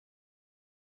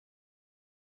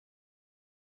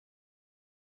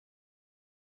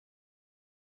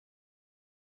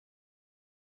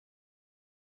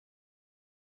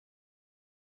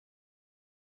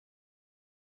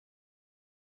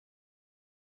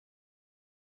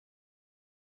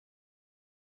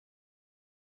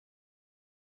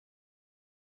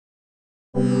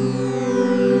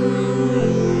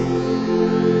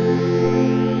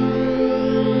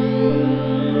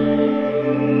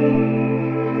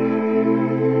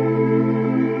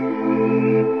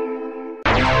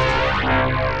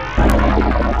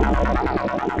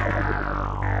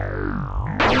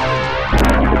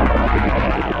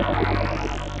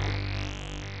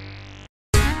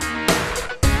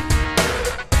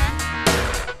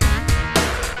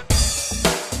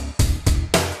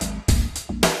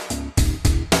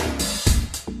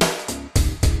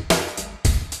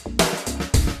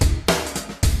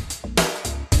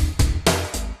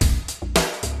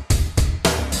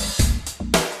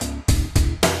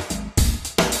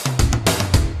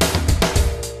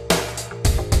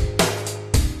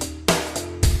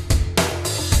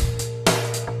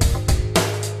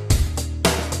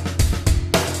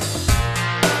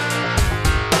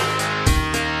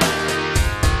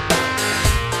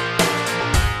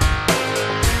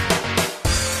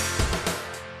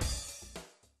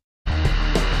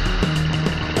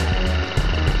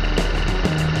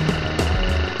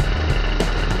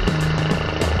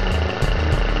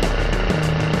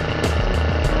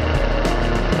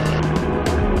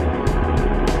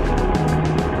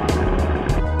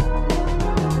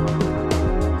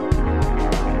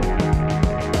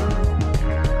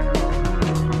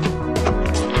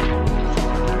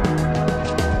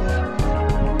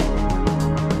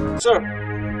Sir,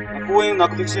 ako yung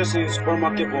nakapiksa sa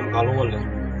supermarket po makalawal eh.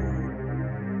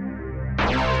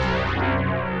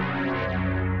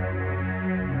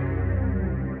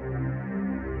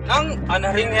 Nang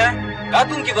anaringnya,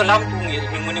 datung kita lamtung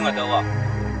himuning adawa.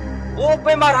 O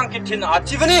pemarang kitin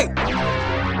achieving.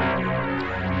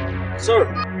 Sir,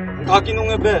 ang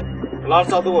kakinong ebe,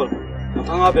 larsa dool. Ang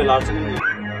tanga be larsa nini,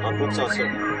 napuksa sir.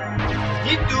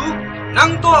 Itu,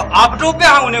 nang to abdo pe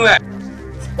hanguni we.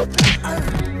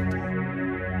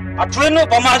 Atweno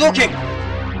pamado king.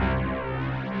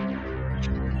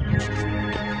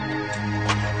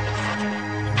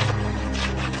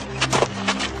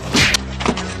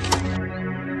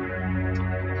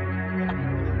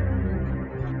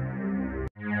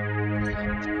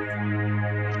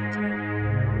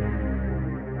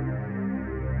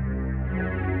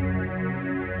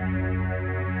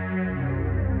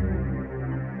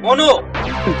 Mono.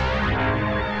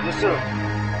 Yes sir.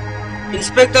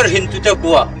 Inspector Hintuta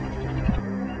Gua.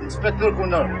 Inspector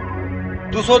Gunnar.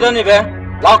 Tu sodani be,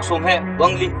 lak somhe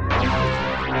wangli.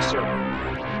 Yes sir.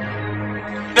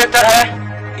 Inspector hai,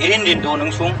 irin din do nang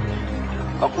sung.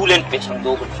 Kakulen pe sang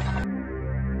do.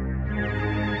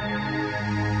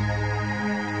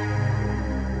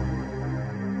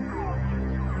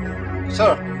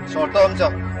 Sir, short term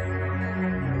ja.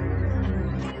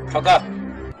 Kaka.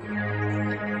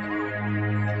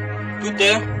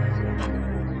 Tute,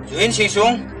 Juin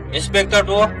Sisung, Inspector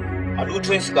do, alu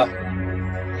twins ka.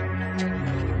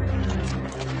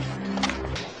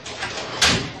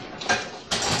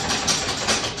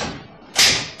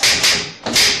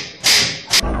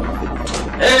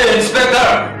 Hey,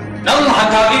 Inspector, nang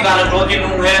hatagi kana roti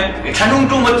nung he, chanung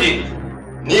tu mati.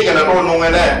 Ni kana ro nung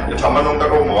ne, chama nung ta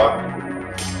ro mo.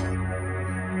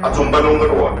 A chumba nung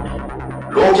ro.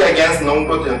 Lo ke against nung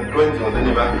to tin 20 on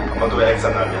ni ba, ma to action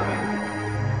na ni.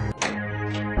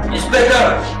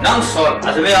 Inspector, nang sol,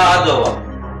 azme aado.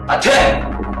 Athe,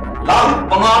 lag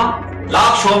panga,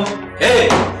 lag shom, hey,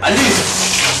 Ali.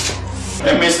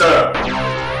 Hey mister,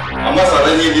 amma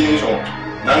sare ni din shom.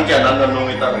 Nang kya nan nung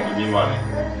ita kan ki ma ne.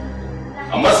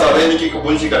 Amma sare ni ki ko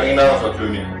bunsi ka ina so tu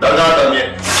ni. Daga ta ni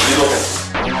do ke.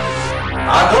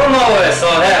 I don't know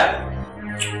so he.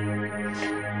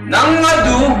 Nang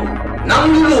adu,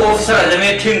 nang dulu officer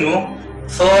azme tingu.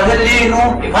 So heli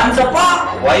no, iban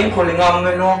sapa, why calling am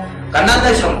no?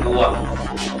 Kanada siyang buwa.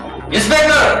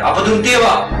 Inspector, apa dun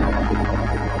tiwa?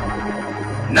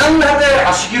 Nang natin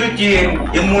a security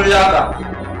yung mula ka.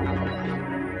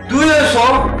 Duyo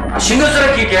so, a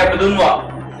sinusara ki kaya pa dun wa.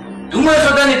 Dumo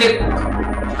so dani te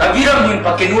kabiram yung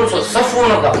pakinul so sa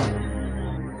phone ka.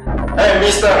 Hey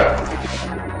mister,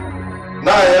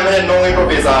 na yame nung iko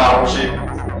pesa hoshi.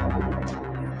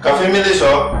 Ka family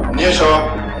so, ni so.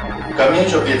 Kami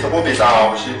coba itu pun bisa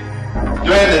awasi.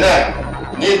 Jual deh,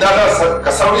 ni dalam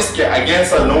service ke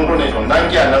against nunggu ni,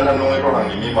 nanti anak nunggu itu orang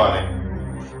ini mana?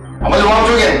 Amal uang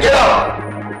juga, get out.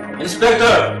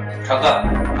 Inspector, kakak,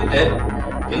 itu,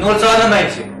 ini orang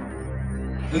mana sih?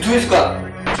 Itu iska.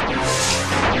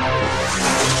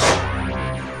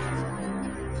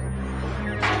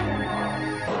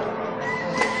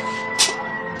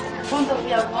 Untuk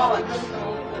dia bawa.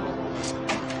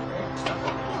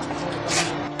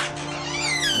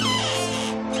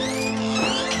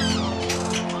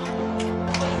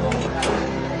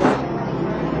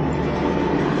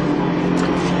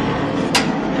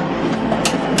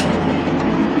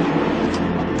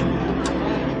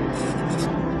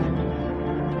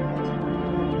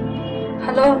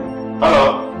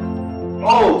 Hello.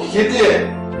 Oh, Kitty.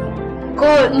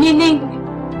 Ko Nining.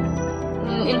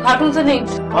 In Patung Sening.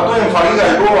 Patung yang paling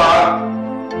gak itu ah.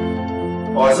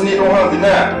 Oh, sini orang di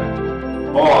mana?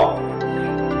 Oh,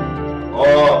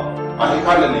 akhir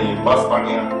kali ni bus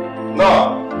parking.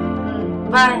 No.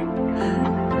 Bye.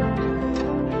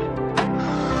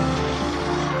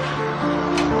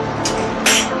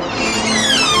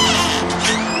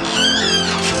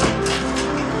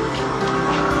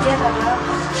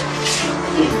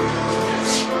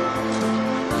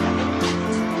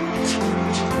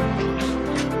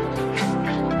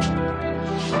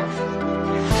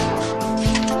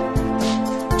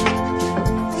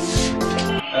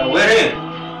 Where?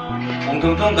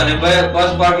 Tung kan bayar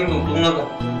bus parking tung na ka.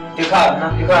 Tika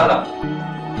lah.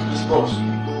 Dispose.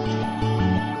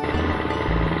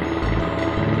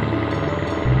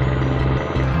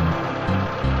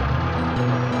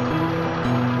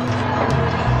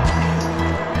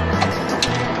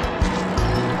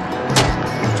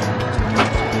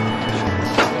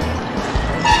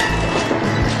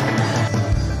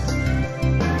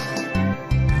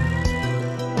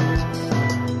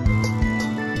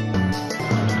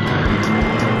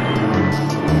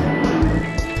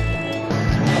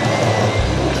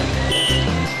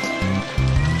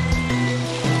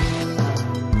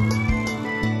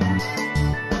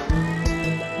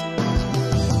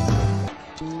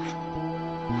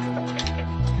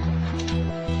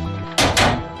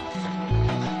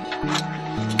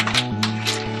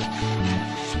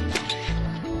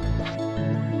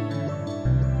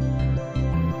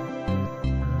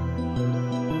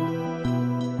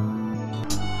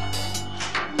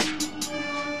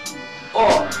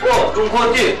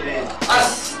 중고지.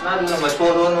 아스, 나는 뭐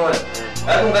소로노.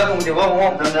 가동 대박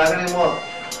뭐. 남자들이 뭐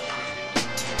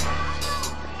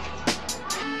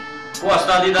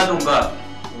스타디 나동가.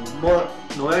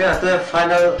 너희한테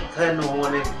파이널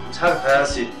태노원이 잘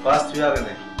가야지 파스트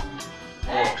해야겠네.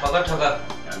 차가.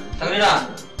 당민아,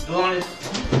 누가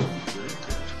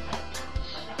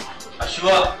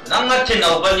아쉬워. 낭같이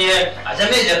나오더니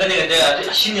아자매 저거네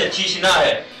내가 신의 지시나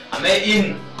해.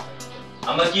 아메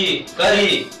아마기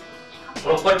가리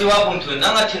프로퍼티와 봉투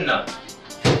낭같이 나.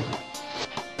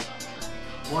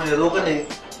 뭐 여러분이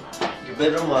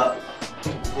bedroom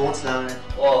봉투나네.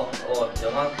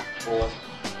 영화 뭐.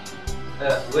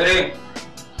 왜래?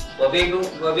 와베룸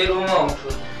봉투.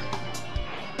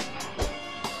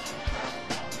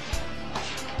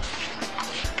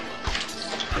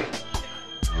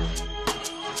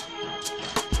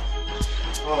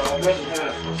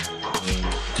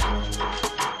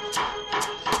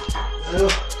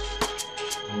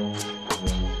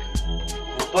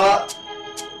 오빠,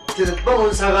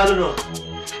 뽕은 사가는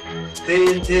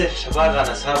대인테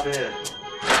샤바가나 사배.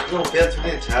 좀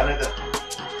배투긴 잘해가.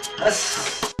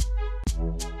 아스.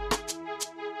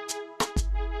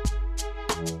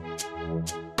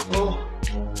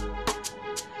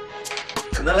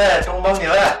 그날에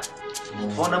똥방이야.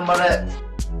 폰 넘버래.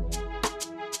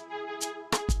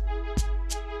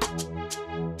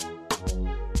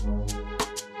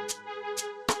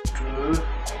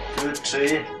 2,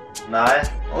 3,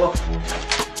 9.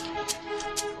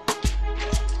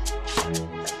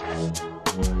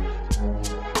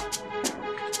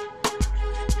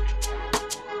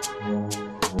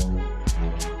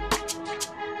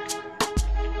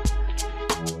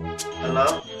 Hello.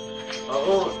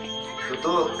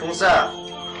 Itu Tungsa.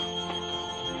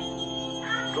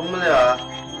 Tung mana ya?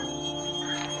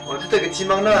 Itu tak kecil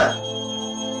mana?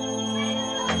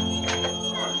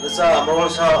 Nasa amor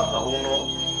sa akong no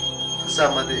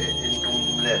sama di intung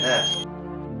lena.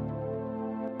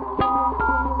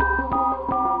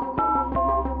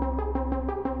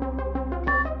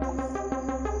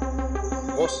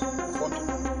 Boss, phone.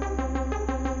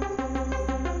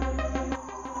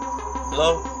 Hello.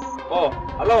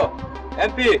 Hello,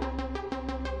 MP.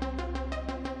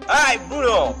 Ay,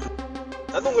 Bruno.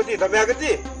 Anong gati? Damya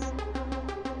gati?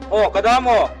 Kada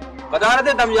mo. Kada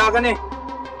natin damya ka ni.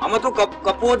 Ama tu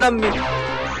kapodam mi.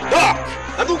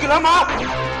 Anong kilama?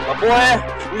 Kapo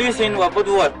pulisin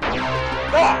wapaduat.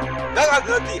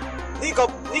 Nagagati.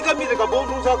 Ni kami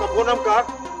kabondong sa kabonam ka.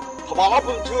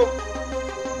 Habakapon tu.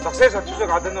 Success at susa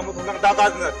kada na mo tunang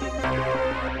dadad nati.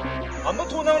 Ama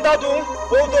tunang dadong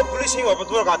bodo pulisin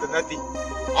wapaduat kada nati.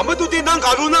 Ama tu din nang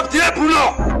karunap dia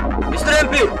Bruno. Mr.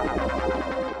 MP.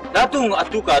 Datung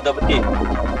atu ka dapati.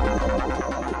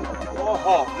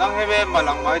 Nang hebe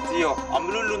malang mai tiyo.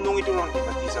 Amlulunong ito lang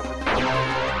di sa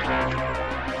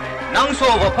nang so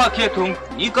wapa ke tung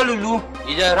ni kalulu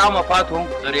ija rama patung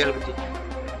zariyal gati.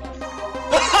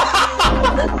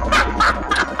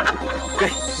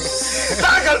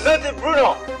 Tagal nati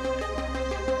Bruno.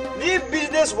 Ni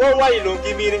business worldwide long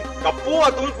gimiri. Kapo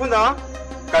atul puna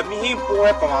kami himpo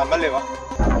pamamalewa.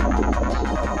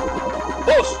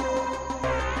 Boss.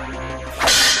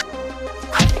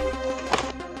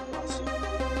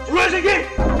 Rise again!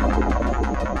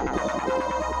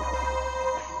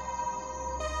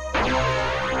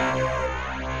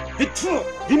 Itu,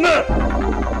 dimana?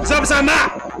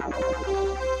 Sama-sama.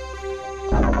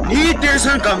 Ni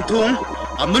terusan kampung,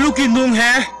 amalukin nung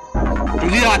he.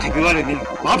 Dilihat keluar ini.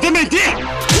 Maaf teman dia.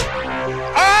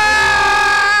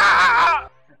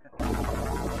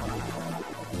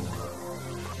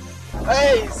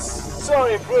 Hey,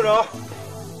 sorry Bruno.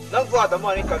 Nang buat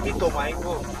teman ini kami to main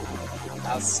ko.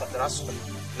 Atrás.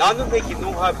 Nanu me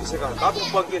kinung ha bisega kadung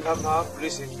pangin hamha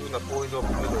police into na poido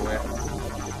kudowe.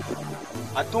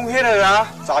 Atung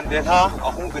herara Chandel ha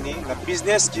ahung gani na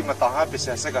business ki mataha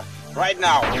bisega right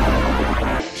now.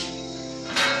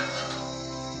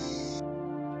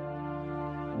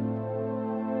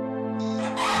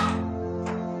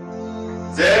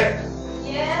 Zek.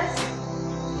 Yes.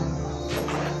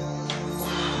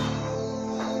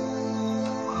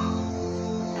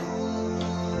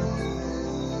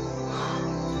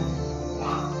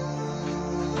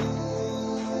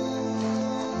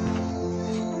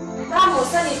 Kamu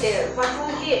sani deh,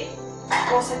 pasang dia.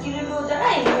 Kau sakit dulu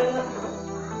dah ini.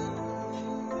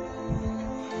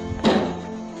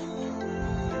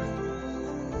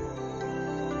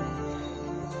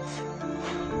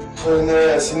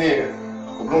 저는 신이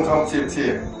고분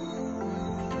감티티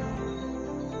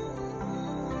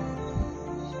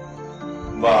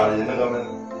말 있는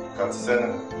거면 같이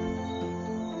사는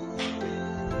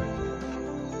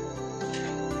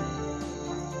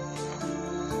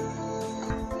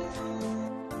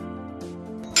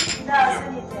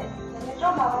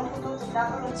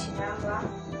지나가면 지나가.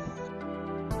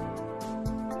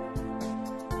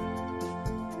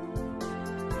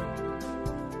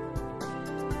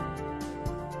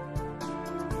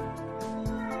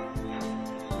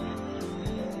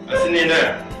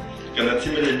 아스니네, 그나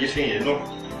팀을 니생이 노.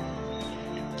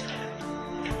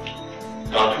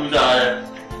 다 투자해.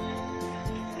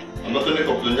 아무튼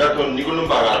그 분야도 니고는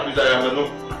바가 투자하면은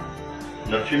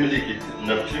나 패밀리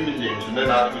인수네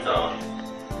나 투자.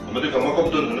 아무튼 그만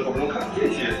겁도 겁은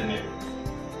같이 지었으니.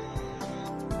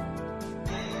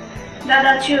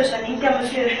 다다 치우선 이때만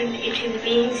치우선 이틀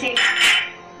비행식.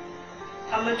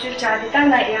 아무튼 자리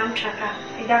땅나 양 차가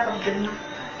이다 겁들나.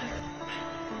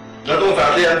 나도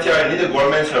사실 안티아 니들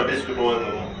government service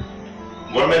그거는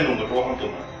government 농도 또 한도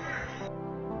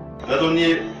나도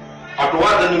니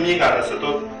아토와도 니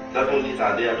가라서도 나도 니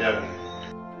사대 하면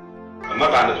아마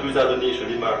가는 투자도 니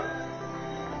소리마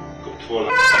그토라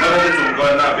아마도 좀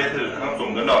거나 베트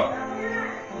좀 거나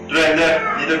그런데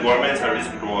니들 government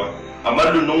service 그거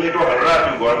아마도 농이 또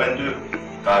하라 좀 government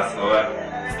가서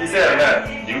스피셜나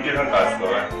듀티한 가서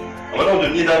아마도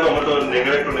니다도 아마도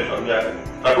내가 그러네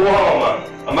좀 aku hama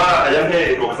ama ayam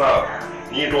he rosa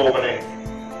ni ro bane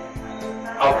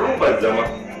apun bajama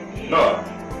no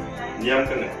niam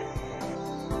kene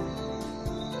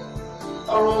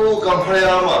aro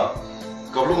kamphaya ma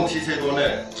kablong thi se do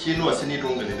ne kino sini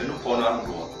dong ne nu pona ang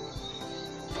do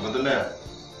amadne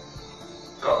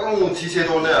kablong thi se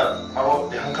do ne aro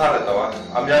de hangka da wa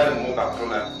amya ne mo ka to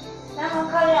ne 나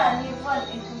한카야 니 번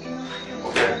인투기는.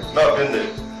 okay na bende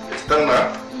stang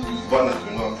na bana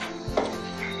tuno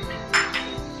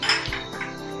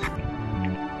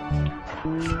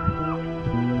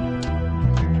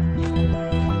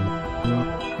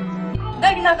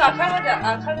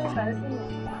아카는 잘했어.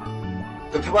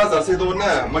 그 타바자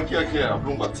세도네 마키야케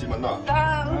앞롱 받지만 나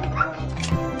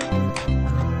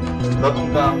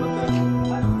나도 다 맞대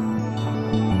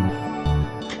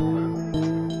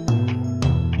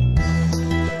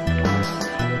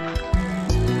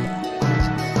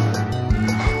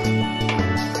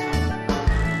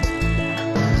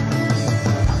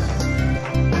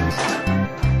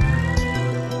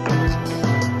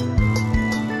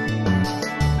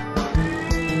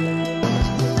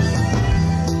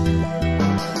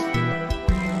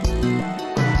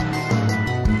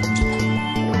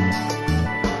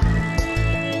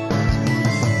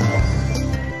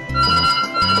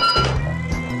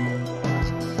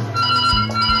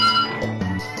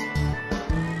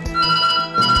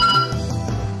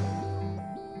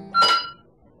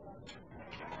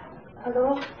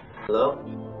Hello?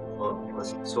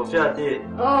 Sofia ti.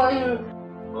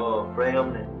 Praying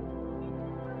up ne.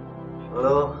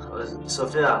 Hello,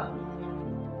 Sofia.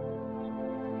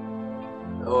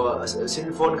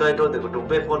 Sin phone kai to de, tung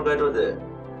pe phone kai to de.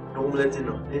 Tung le ti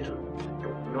no.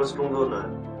 No strong do na.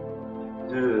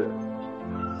 Du.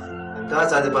 Ta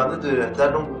sa de ba de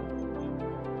ta tung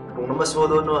na ma so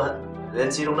do no. Len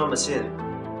si tung na ma sin.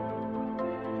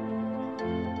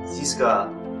 Siska.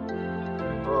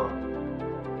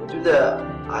 근데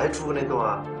아예 출근해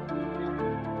동안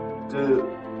그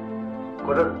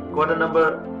quarter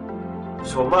number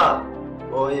소마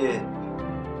예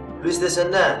police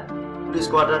station 네 police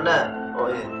quarter 네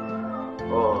예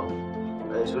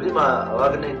소리마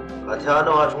와그네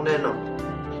가타노 와 중네노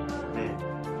네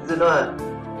이제 너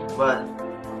봐.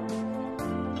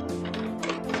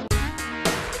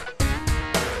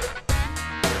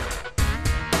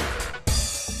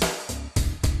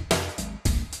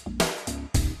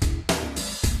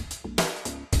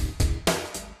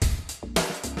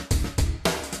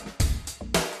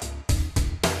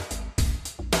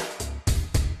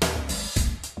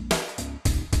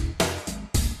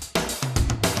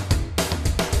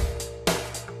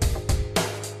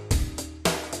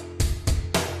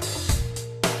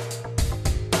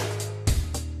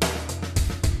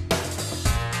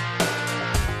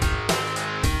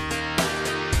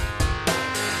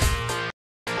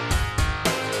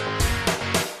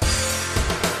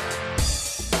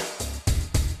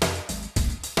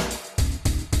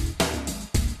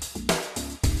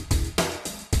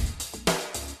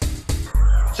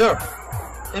 Sir,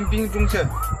 MP 중세.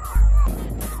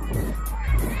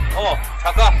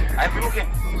 잠깐. MP 오케이.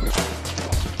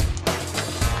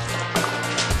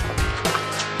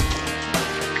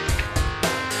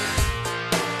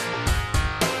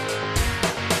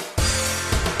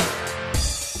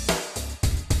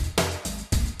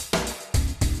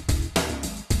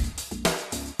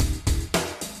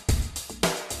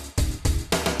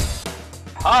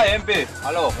 Hi MP,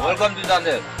 hello, welcome to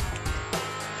Chandel.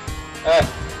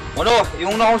 Bruno,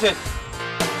 yung nahusin.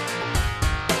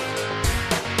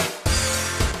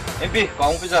 MP,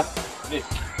 kaong pizza. Please.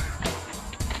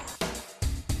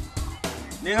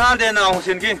 Ningan din na akong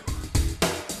sinkin.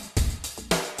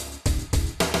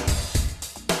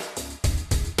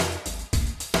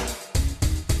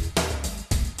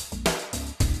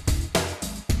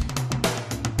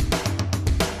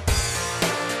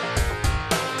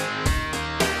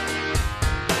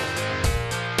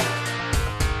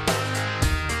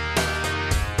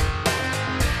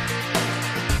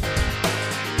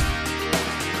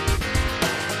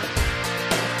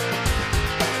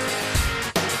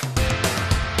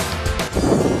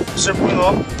 Sir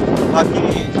Bruno,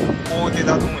 lagi po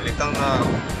kita tumulitang na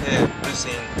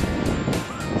prison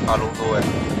kalau tu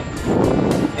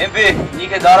MP, ni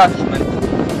ke darat men.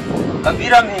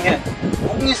 Kabiram hinge.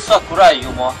 Ungis sakurai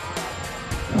yumo.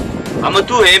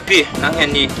 Amatu MP nang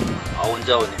ni awon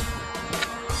jao ni.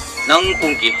 Nang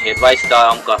kungki advice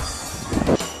da amka.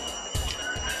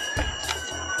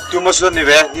 tu masuk ni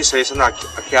be ni saya sana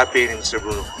akhir pe ni Sir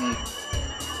Bruno.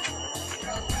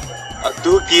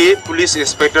 Tu ki police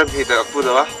inspector bhi da aku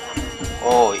da.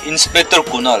 Oh, Inspector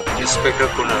Kunal. Inspector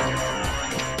Kunal.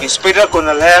 Inspector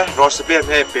Kunal hai Rospe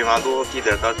hai pemado ki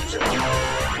darkar tu.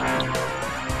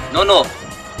 No.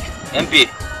 MP.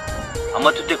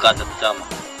 Amatu te ka jama.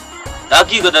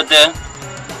 Dagi gadate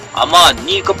ama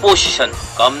ni ka position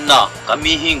kamna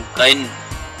kamihing kain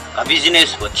ka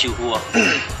business wachi huwa.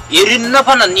 Irin na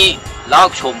phana ni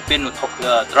lak chom penu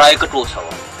thokya try ka to sawa.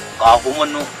 Ka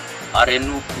humanu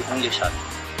arenu hung leshan.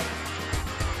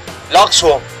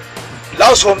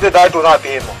 Laksom de dai to na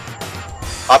pe mo.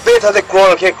 Ape tha de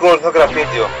crore ke crore thakra pe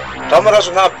dio. Tamara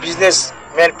suna business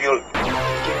man pure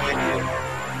ke pe dio.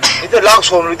 Ite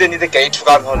laksom lu de ni de kai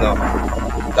chukan hono.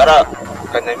 Dara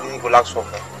kana mi ko laksom.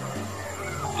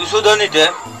 Isudani de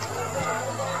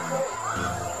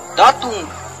datung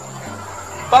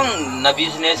pang na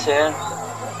business hai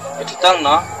itang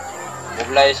na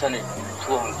mobilization ni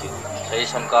thu hangki sai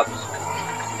samka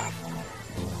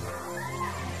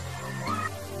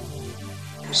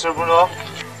Mr. Bruno,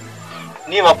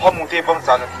 ni ma phamung te pang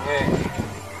chana ne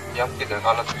yam ke dar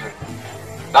kala tu.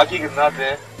 Dagi gna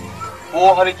de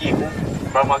po hari ki hu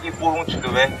parma ki po hung chudu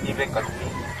ve ni be kat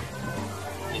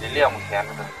ni ni le am kya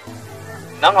na.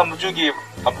 Nang amuju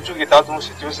ki ta tung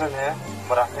situation hai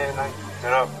mara ne na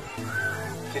jara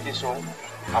kiti so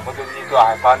amadu ni to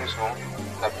ai pa ni so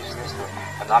na business to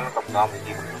anan kam kam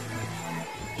ni ko.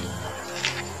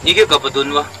 Ni ke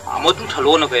kapadunwa amadu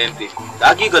thalo na be MP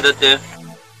dagi gadate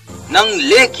nang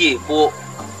leki po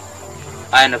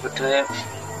aina pathe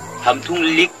hamthung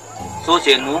lik so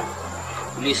chenu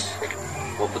police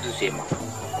ko patu sema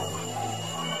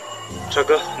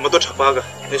chaga moto chapa ga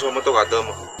ni so moto ga dam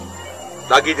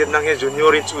dagi de nang he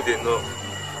junior in chu de no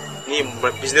ni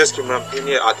business ki mam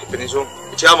ni ati pe ni so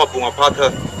cha ma punga pha tha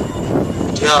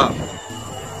cha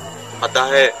ata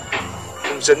hai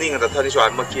tum chani nga tha ni so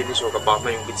ma ki ni so ka pa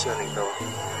ma yung ki cha ni ta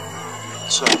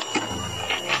so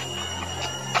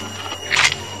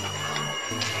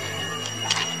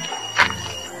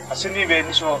Asini be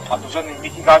ni so atusan ni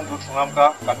mitigan du thungam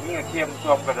ka kami ngi thiam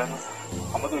tu am ka dan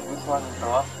amadu du thwan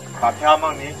tawa ka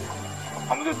thamang ni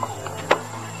amadu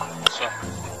so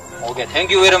okay thank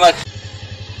you very much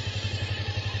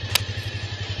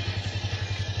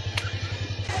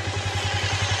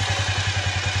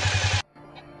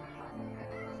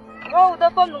oh da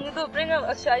pom nung itu bring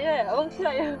up saya abang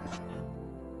saya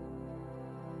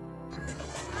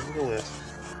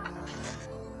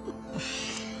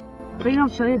bring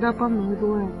up saya da pom nung itu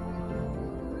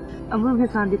abang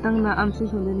kesan ditang na am su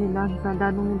sun ni na kesan da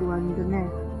nung dua ni ne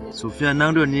Sofia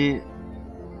nang do ni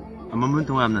amamun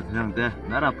thong am na thang te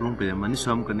nara prong pe mani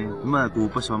som ka ni ma ku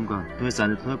pa som ka tu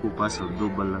san thoi ku pa so do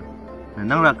bal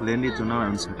nang rak le ni tu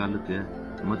nang am sa ka lu te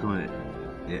ma tu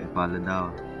e pa le da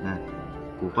na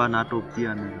ku pa na top ti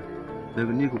an de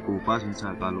ni ku pa sun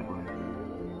sa ka lu pa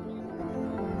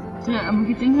je am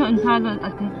ki tin han sa da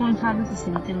at kon sa da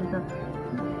sin tin da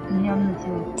nyam ni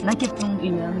je na ke prong i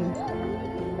ya ni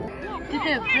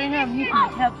Today, bring up me to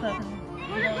help her.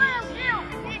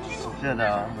 Sofia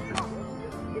da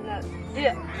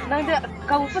Dia, nang dia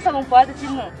kau apa sama pada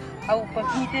sini? Kau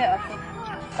pergi dia atau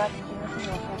kau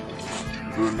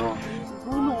Bruno ah.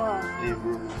 Bruno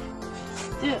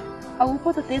Dia, kau apa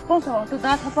tu telepon sama tu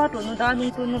dah apa tu, nu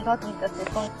dah tu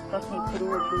telepon kasi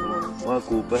Bruno. wa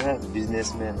ku pa hai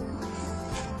businessman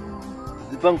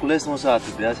Dipang kulai semua saat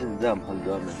tu biasa ni jam hal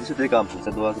dua ni isu dekam pun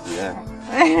satu waktu ya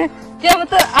Dia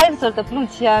betul, I betul tak belum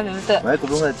siap betul. mai ku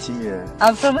dong hai ya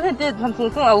Betul betul dia langsung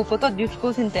tu aku foto di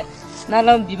sekolah sini.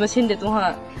 Nalam bima sini tu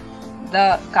ha,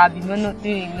 dah kabi mana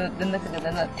tu,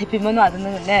 dan tepi mana ada ni,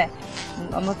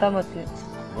 amat amat tu.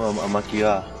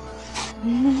 amakia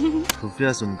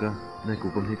Sofia sumka Này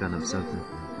cũng không thấy cả nằm sao chứ.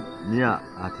 Nia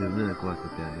thiếu nữa qua từ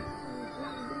tiền đi.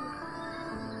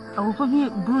 오빠미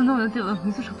Bruno 때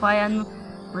무슨 소파야는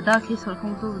보다 계속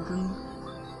공부도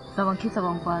자방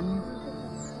기자방 반.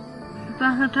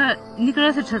 바하타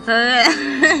니크라스 찾아요.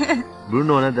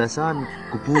 Bruno 나 다산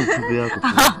kupu kupu야 kupu.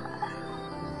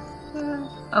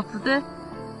 아프대?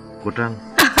 Kotang.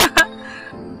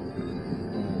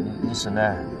 Ni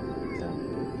sana.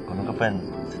 Kono kapan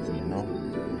tino.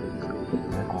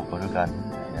 Này cũng có được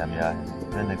làm ya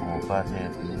nên này cũng phát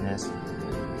hiện business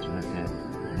cho nên thế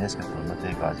business cái phần mà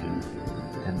thế cả chứ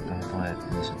nên tôi là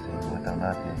đi xuất khẩu của tao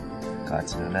là thế cả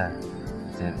chứ là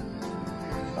thế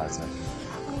bao giờ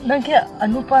난 걔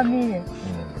아누파미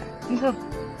이거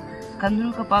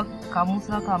간누가 박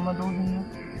가무스라 가마도 있는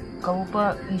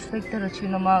가오빠 인스펙터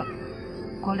치나마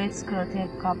콜레지 그렇게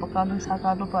가빠가는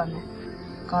사가도 봐도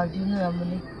가지는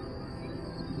아무리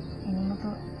이것도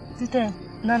진짜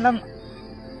나람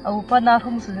오빠 나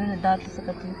홈스는 다트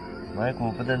सकती मैं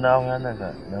को पता ना हो ना का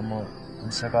नमो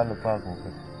Instagram लोपा को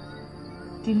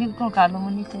तिनी को कालो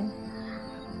मनी थे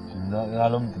ना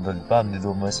गालम तो पam ni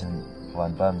do मशीन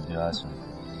वन पam दिया सो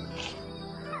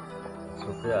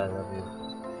Sophia I love you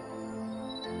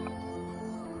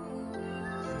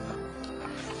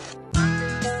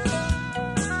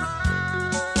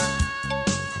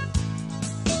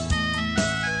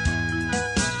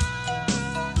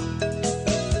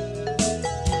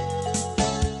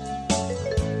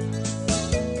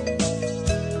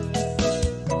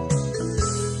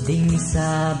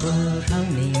sa berang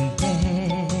mingte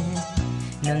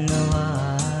nang ngawa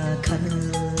khal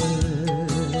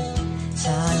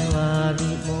sanwa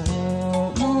bi mo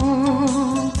mo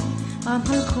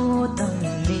amal kho tang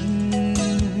ling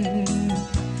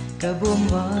kabum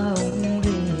wa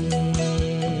ungre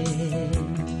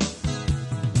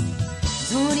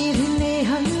zori rinne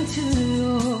han chu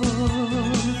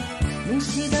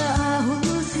nungsida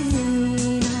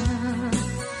husina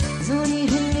zori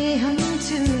rinne han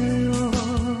chu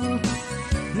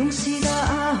nungsida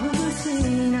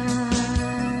husina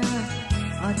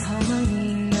athamani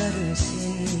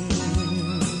narusin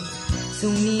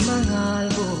sungni mangal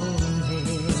bomhe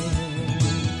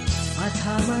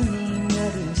athamani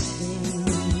narusin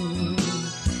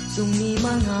sungni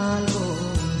mangal bomhe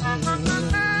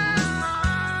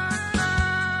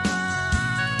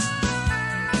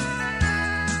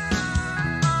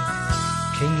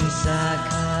sa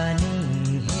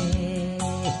khaning he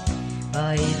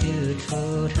ai du tho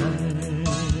thang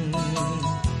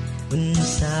un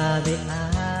sa be a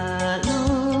lo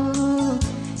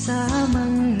sa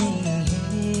mang ning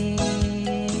he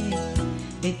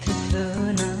be thu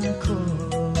na ko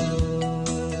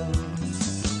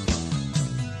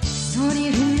nori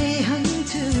rinne han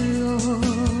chu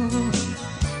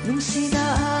nung si da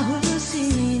hu si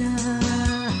na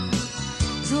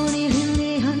nori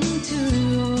rinne han chu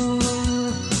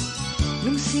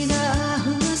nungsida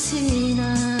husina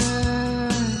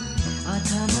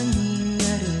athamani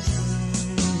narusin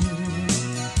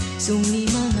sungni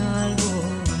mangal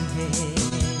bomhe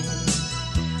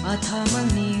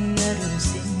athamani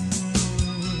narusin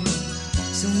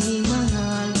sungni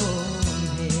mangal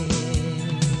bomhe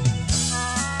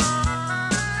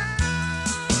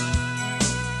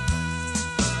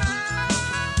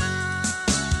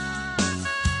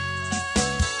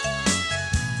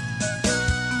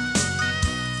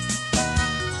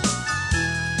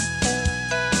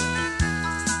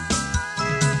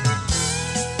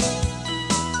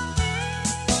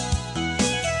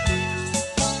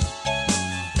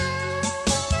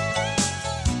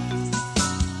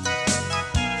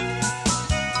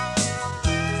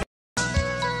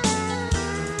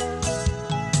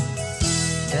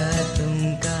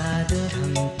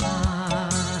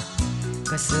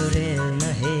kasurel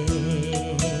na he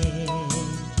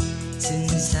sin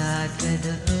sa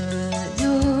kada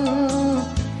yo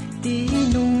ti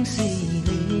nung si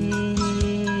le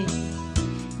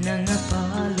nang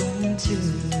apalung chu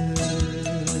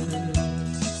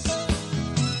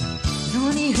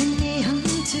noni hne hang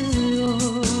chu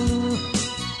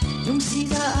nung si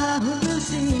da hu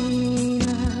si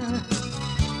na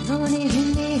noni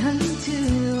hne hang chu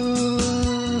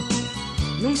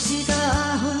nung si da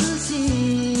hu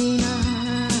sina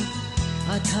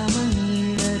athamani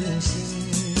narusin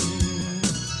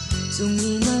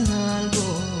sungni mangal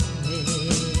bomhe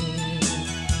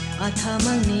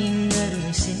athamani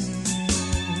narusin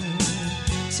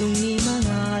sungni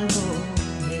mangal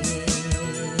bomhe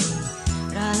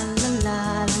la la la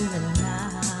la la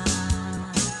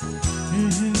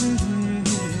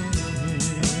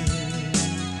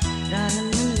la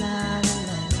la la la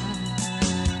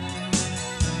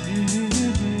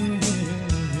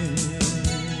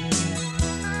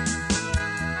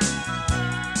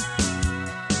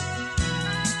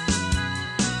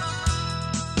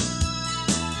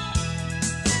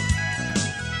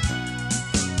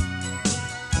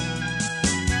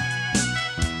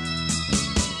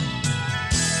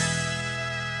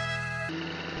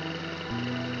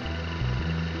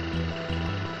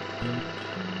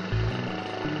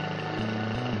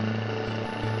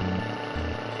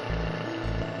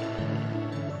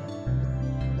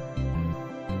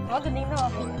我的领导。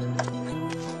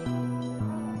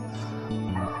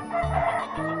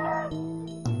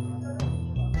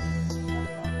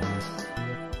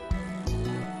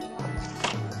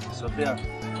Sophia.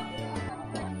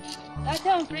 I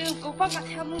don't bring go back at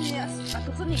home me as a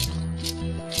good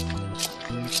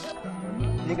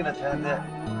You're gonna tell that.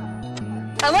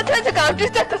 I'm not trying to go to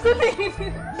that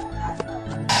good.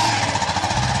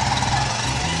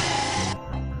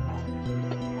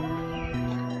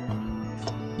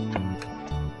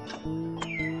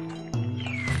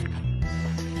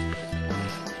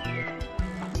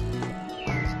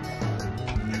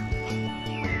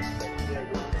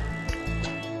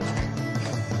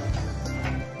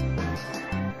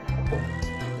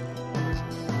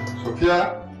 Sophia?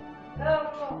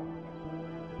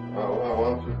 Oh, I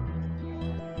want to.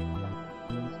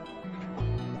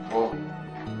 Oh.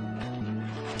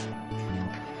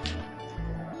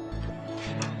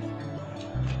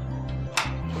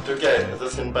 어떻게 해서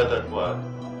신받을 거야?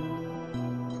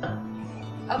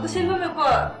 Aku 신부면 거.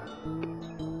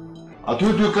 아,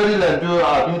 두 거리는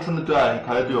두 tua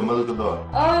가야 돼요. 맞아 그거.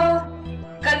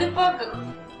 Kadipa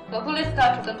ke kulit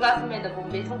start ke classmate aku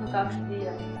besok ke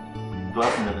dia.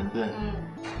 좋았으면인데.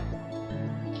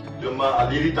 좀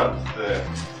알리리 담스.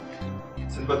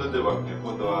 신받을 때 밖에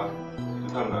보다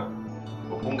그다나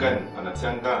뭐 공간 하나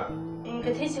지안가.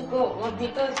 Ke tisiko mo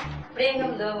dito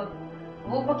prengam do.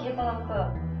 Wo pa ke pa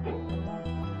ka.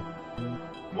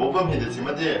 오범 해도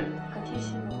지마지. Ke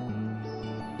tisiko.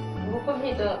 Wo pa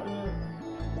me do.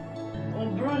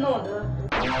 Bruno do.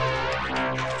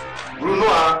 Bruno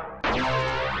ah.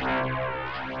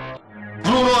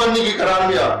 Bruno 언니기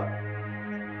가라미야.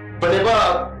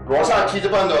 Paneba rosa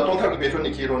chizaban do tongthak beso ni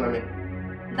kiro na me.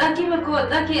 Daki me ko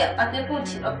daki ate ko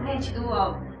apne chidu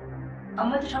a.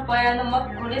 Amat chapaya na mak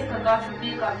police ka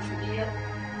shubi ka shubi.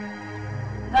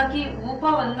 Daki upa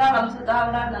wanda ram su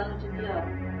da la na chubiya.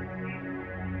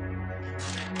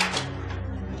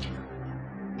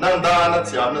 Nan da na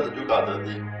chiam na tu ka da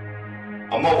di.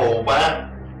 Amma wo ba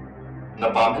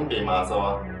na pam hin be ma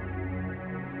sawa.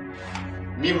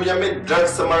 Mi hu ya me drug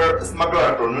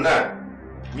smuggler to na.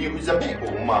 Mi hu ya me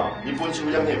ko ma, mi pun chi hu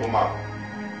ya me ko ma.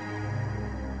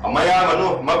 Amma ya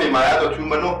manu ma be ma ya do tu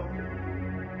manu.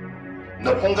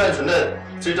 Na ponggan chune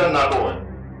chijan na do.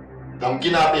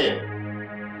 Damgi na be.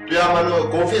 Tu ya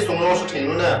manu go face song lo su thing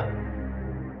nu na.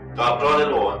 Ka pro le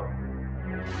lo.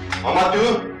 Amma tu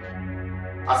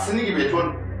asini ki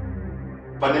beton.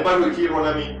 Paneba ru ki ro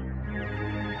na mi.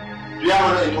 Tu ya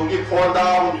manu itogi fall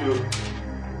down tu.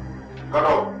 Ka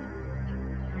ro.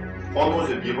 Fall down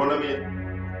se bi ro na mi.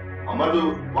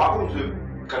 아마도 와공수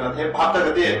가나테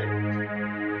봤다거든.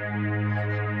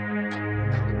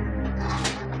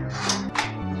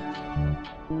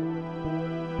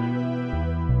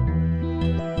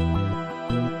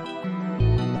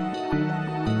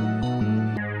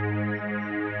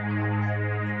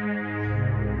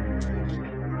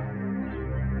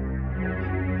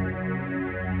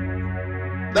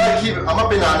 나 기 아마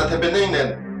빼나한테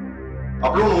빼내는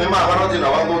Apalong nungi mak mana je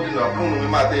nawang do je apalong nungi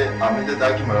mak te amin te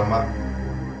daki marama.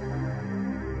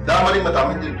 Dah mari mata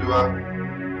amin je tua.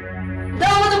 Dah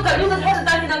waktu kali tu saya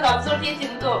daki nak absorb dia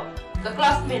sini tu ke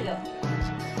classmate.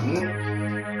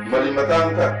 Mari mata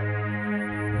angka.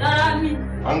 Dah amin.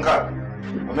 Angka.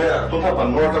 Ame tu tak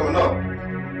panor sama no.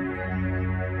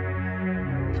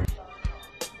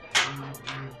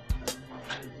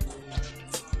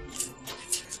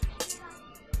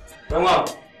 Memang,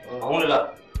 bangun lah.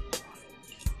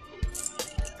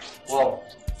 Wow.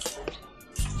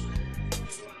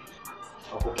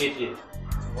 Aku kiti.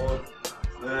 Oh,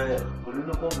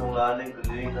 Bruno ko mongane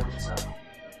kuri kan sa.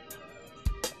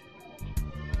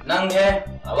 Nanghe,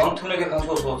 awang thune ke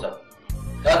kangso soja.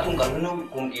 Da tum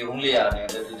kalnu kung ki hungli ya ne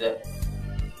da tuje.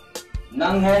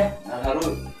 Nanghe,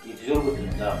 nalharu itijor ko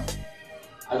tinda.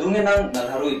 Adunge nang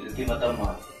nalharu iti matam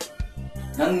ma.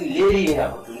 Nang leri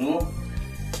ya ko tunu.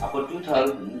 Aku tu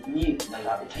thal ni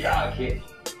nalharu thya ke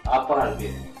apa hal be.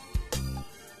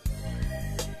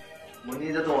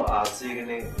 Muni da to aasi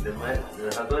gini de mai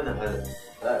da to na hal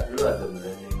da lu da mu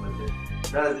ne mate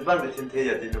da di ban betin te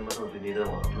ya din ma no ni da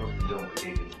ma no di jo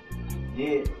ke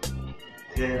ni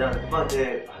te da ba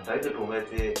te da de ko mai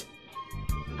te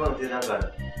ba te da ga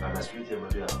na street te ma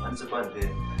ya an se ban te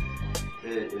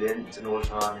len no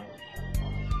sha ne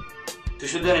Tu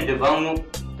sudah ni de bangu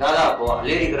dada ko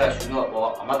leri gra shuno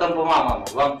ko amatam po mama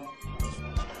bang.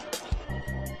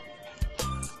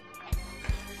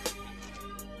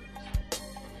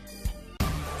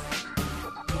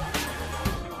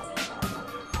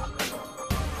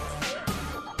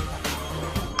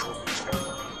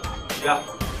 呀，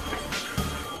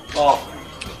哦，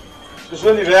就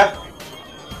是你呗，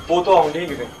不多红领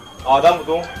的，啊，咱不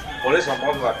懂，我来上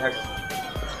班都来开个，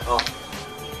啊。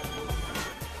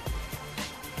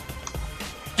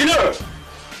Chandel!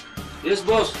 Yes,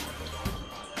 boss.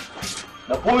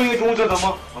 Na poingi tunggu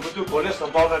sama, kamu tuh boleh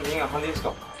sampai orang ni yang handis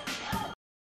kau.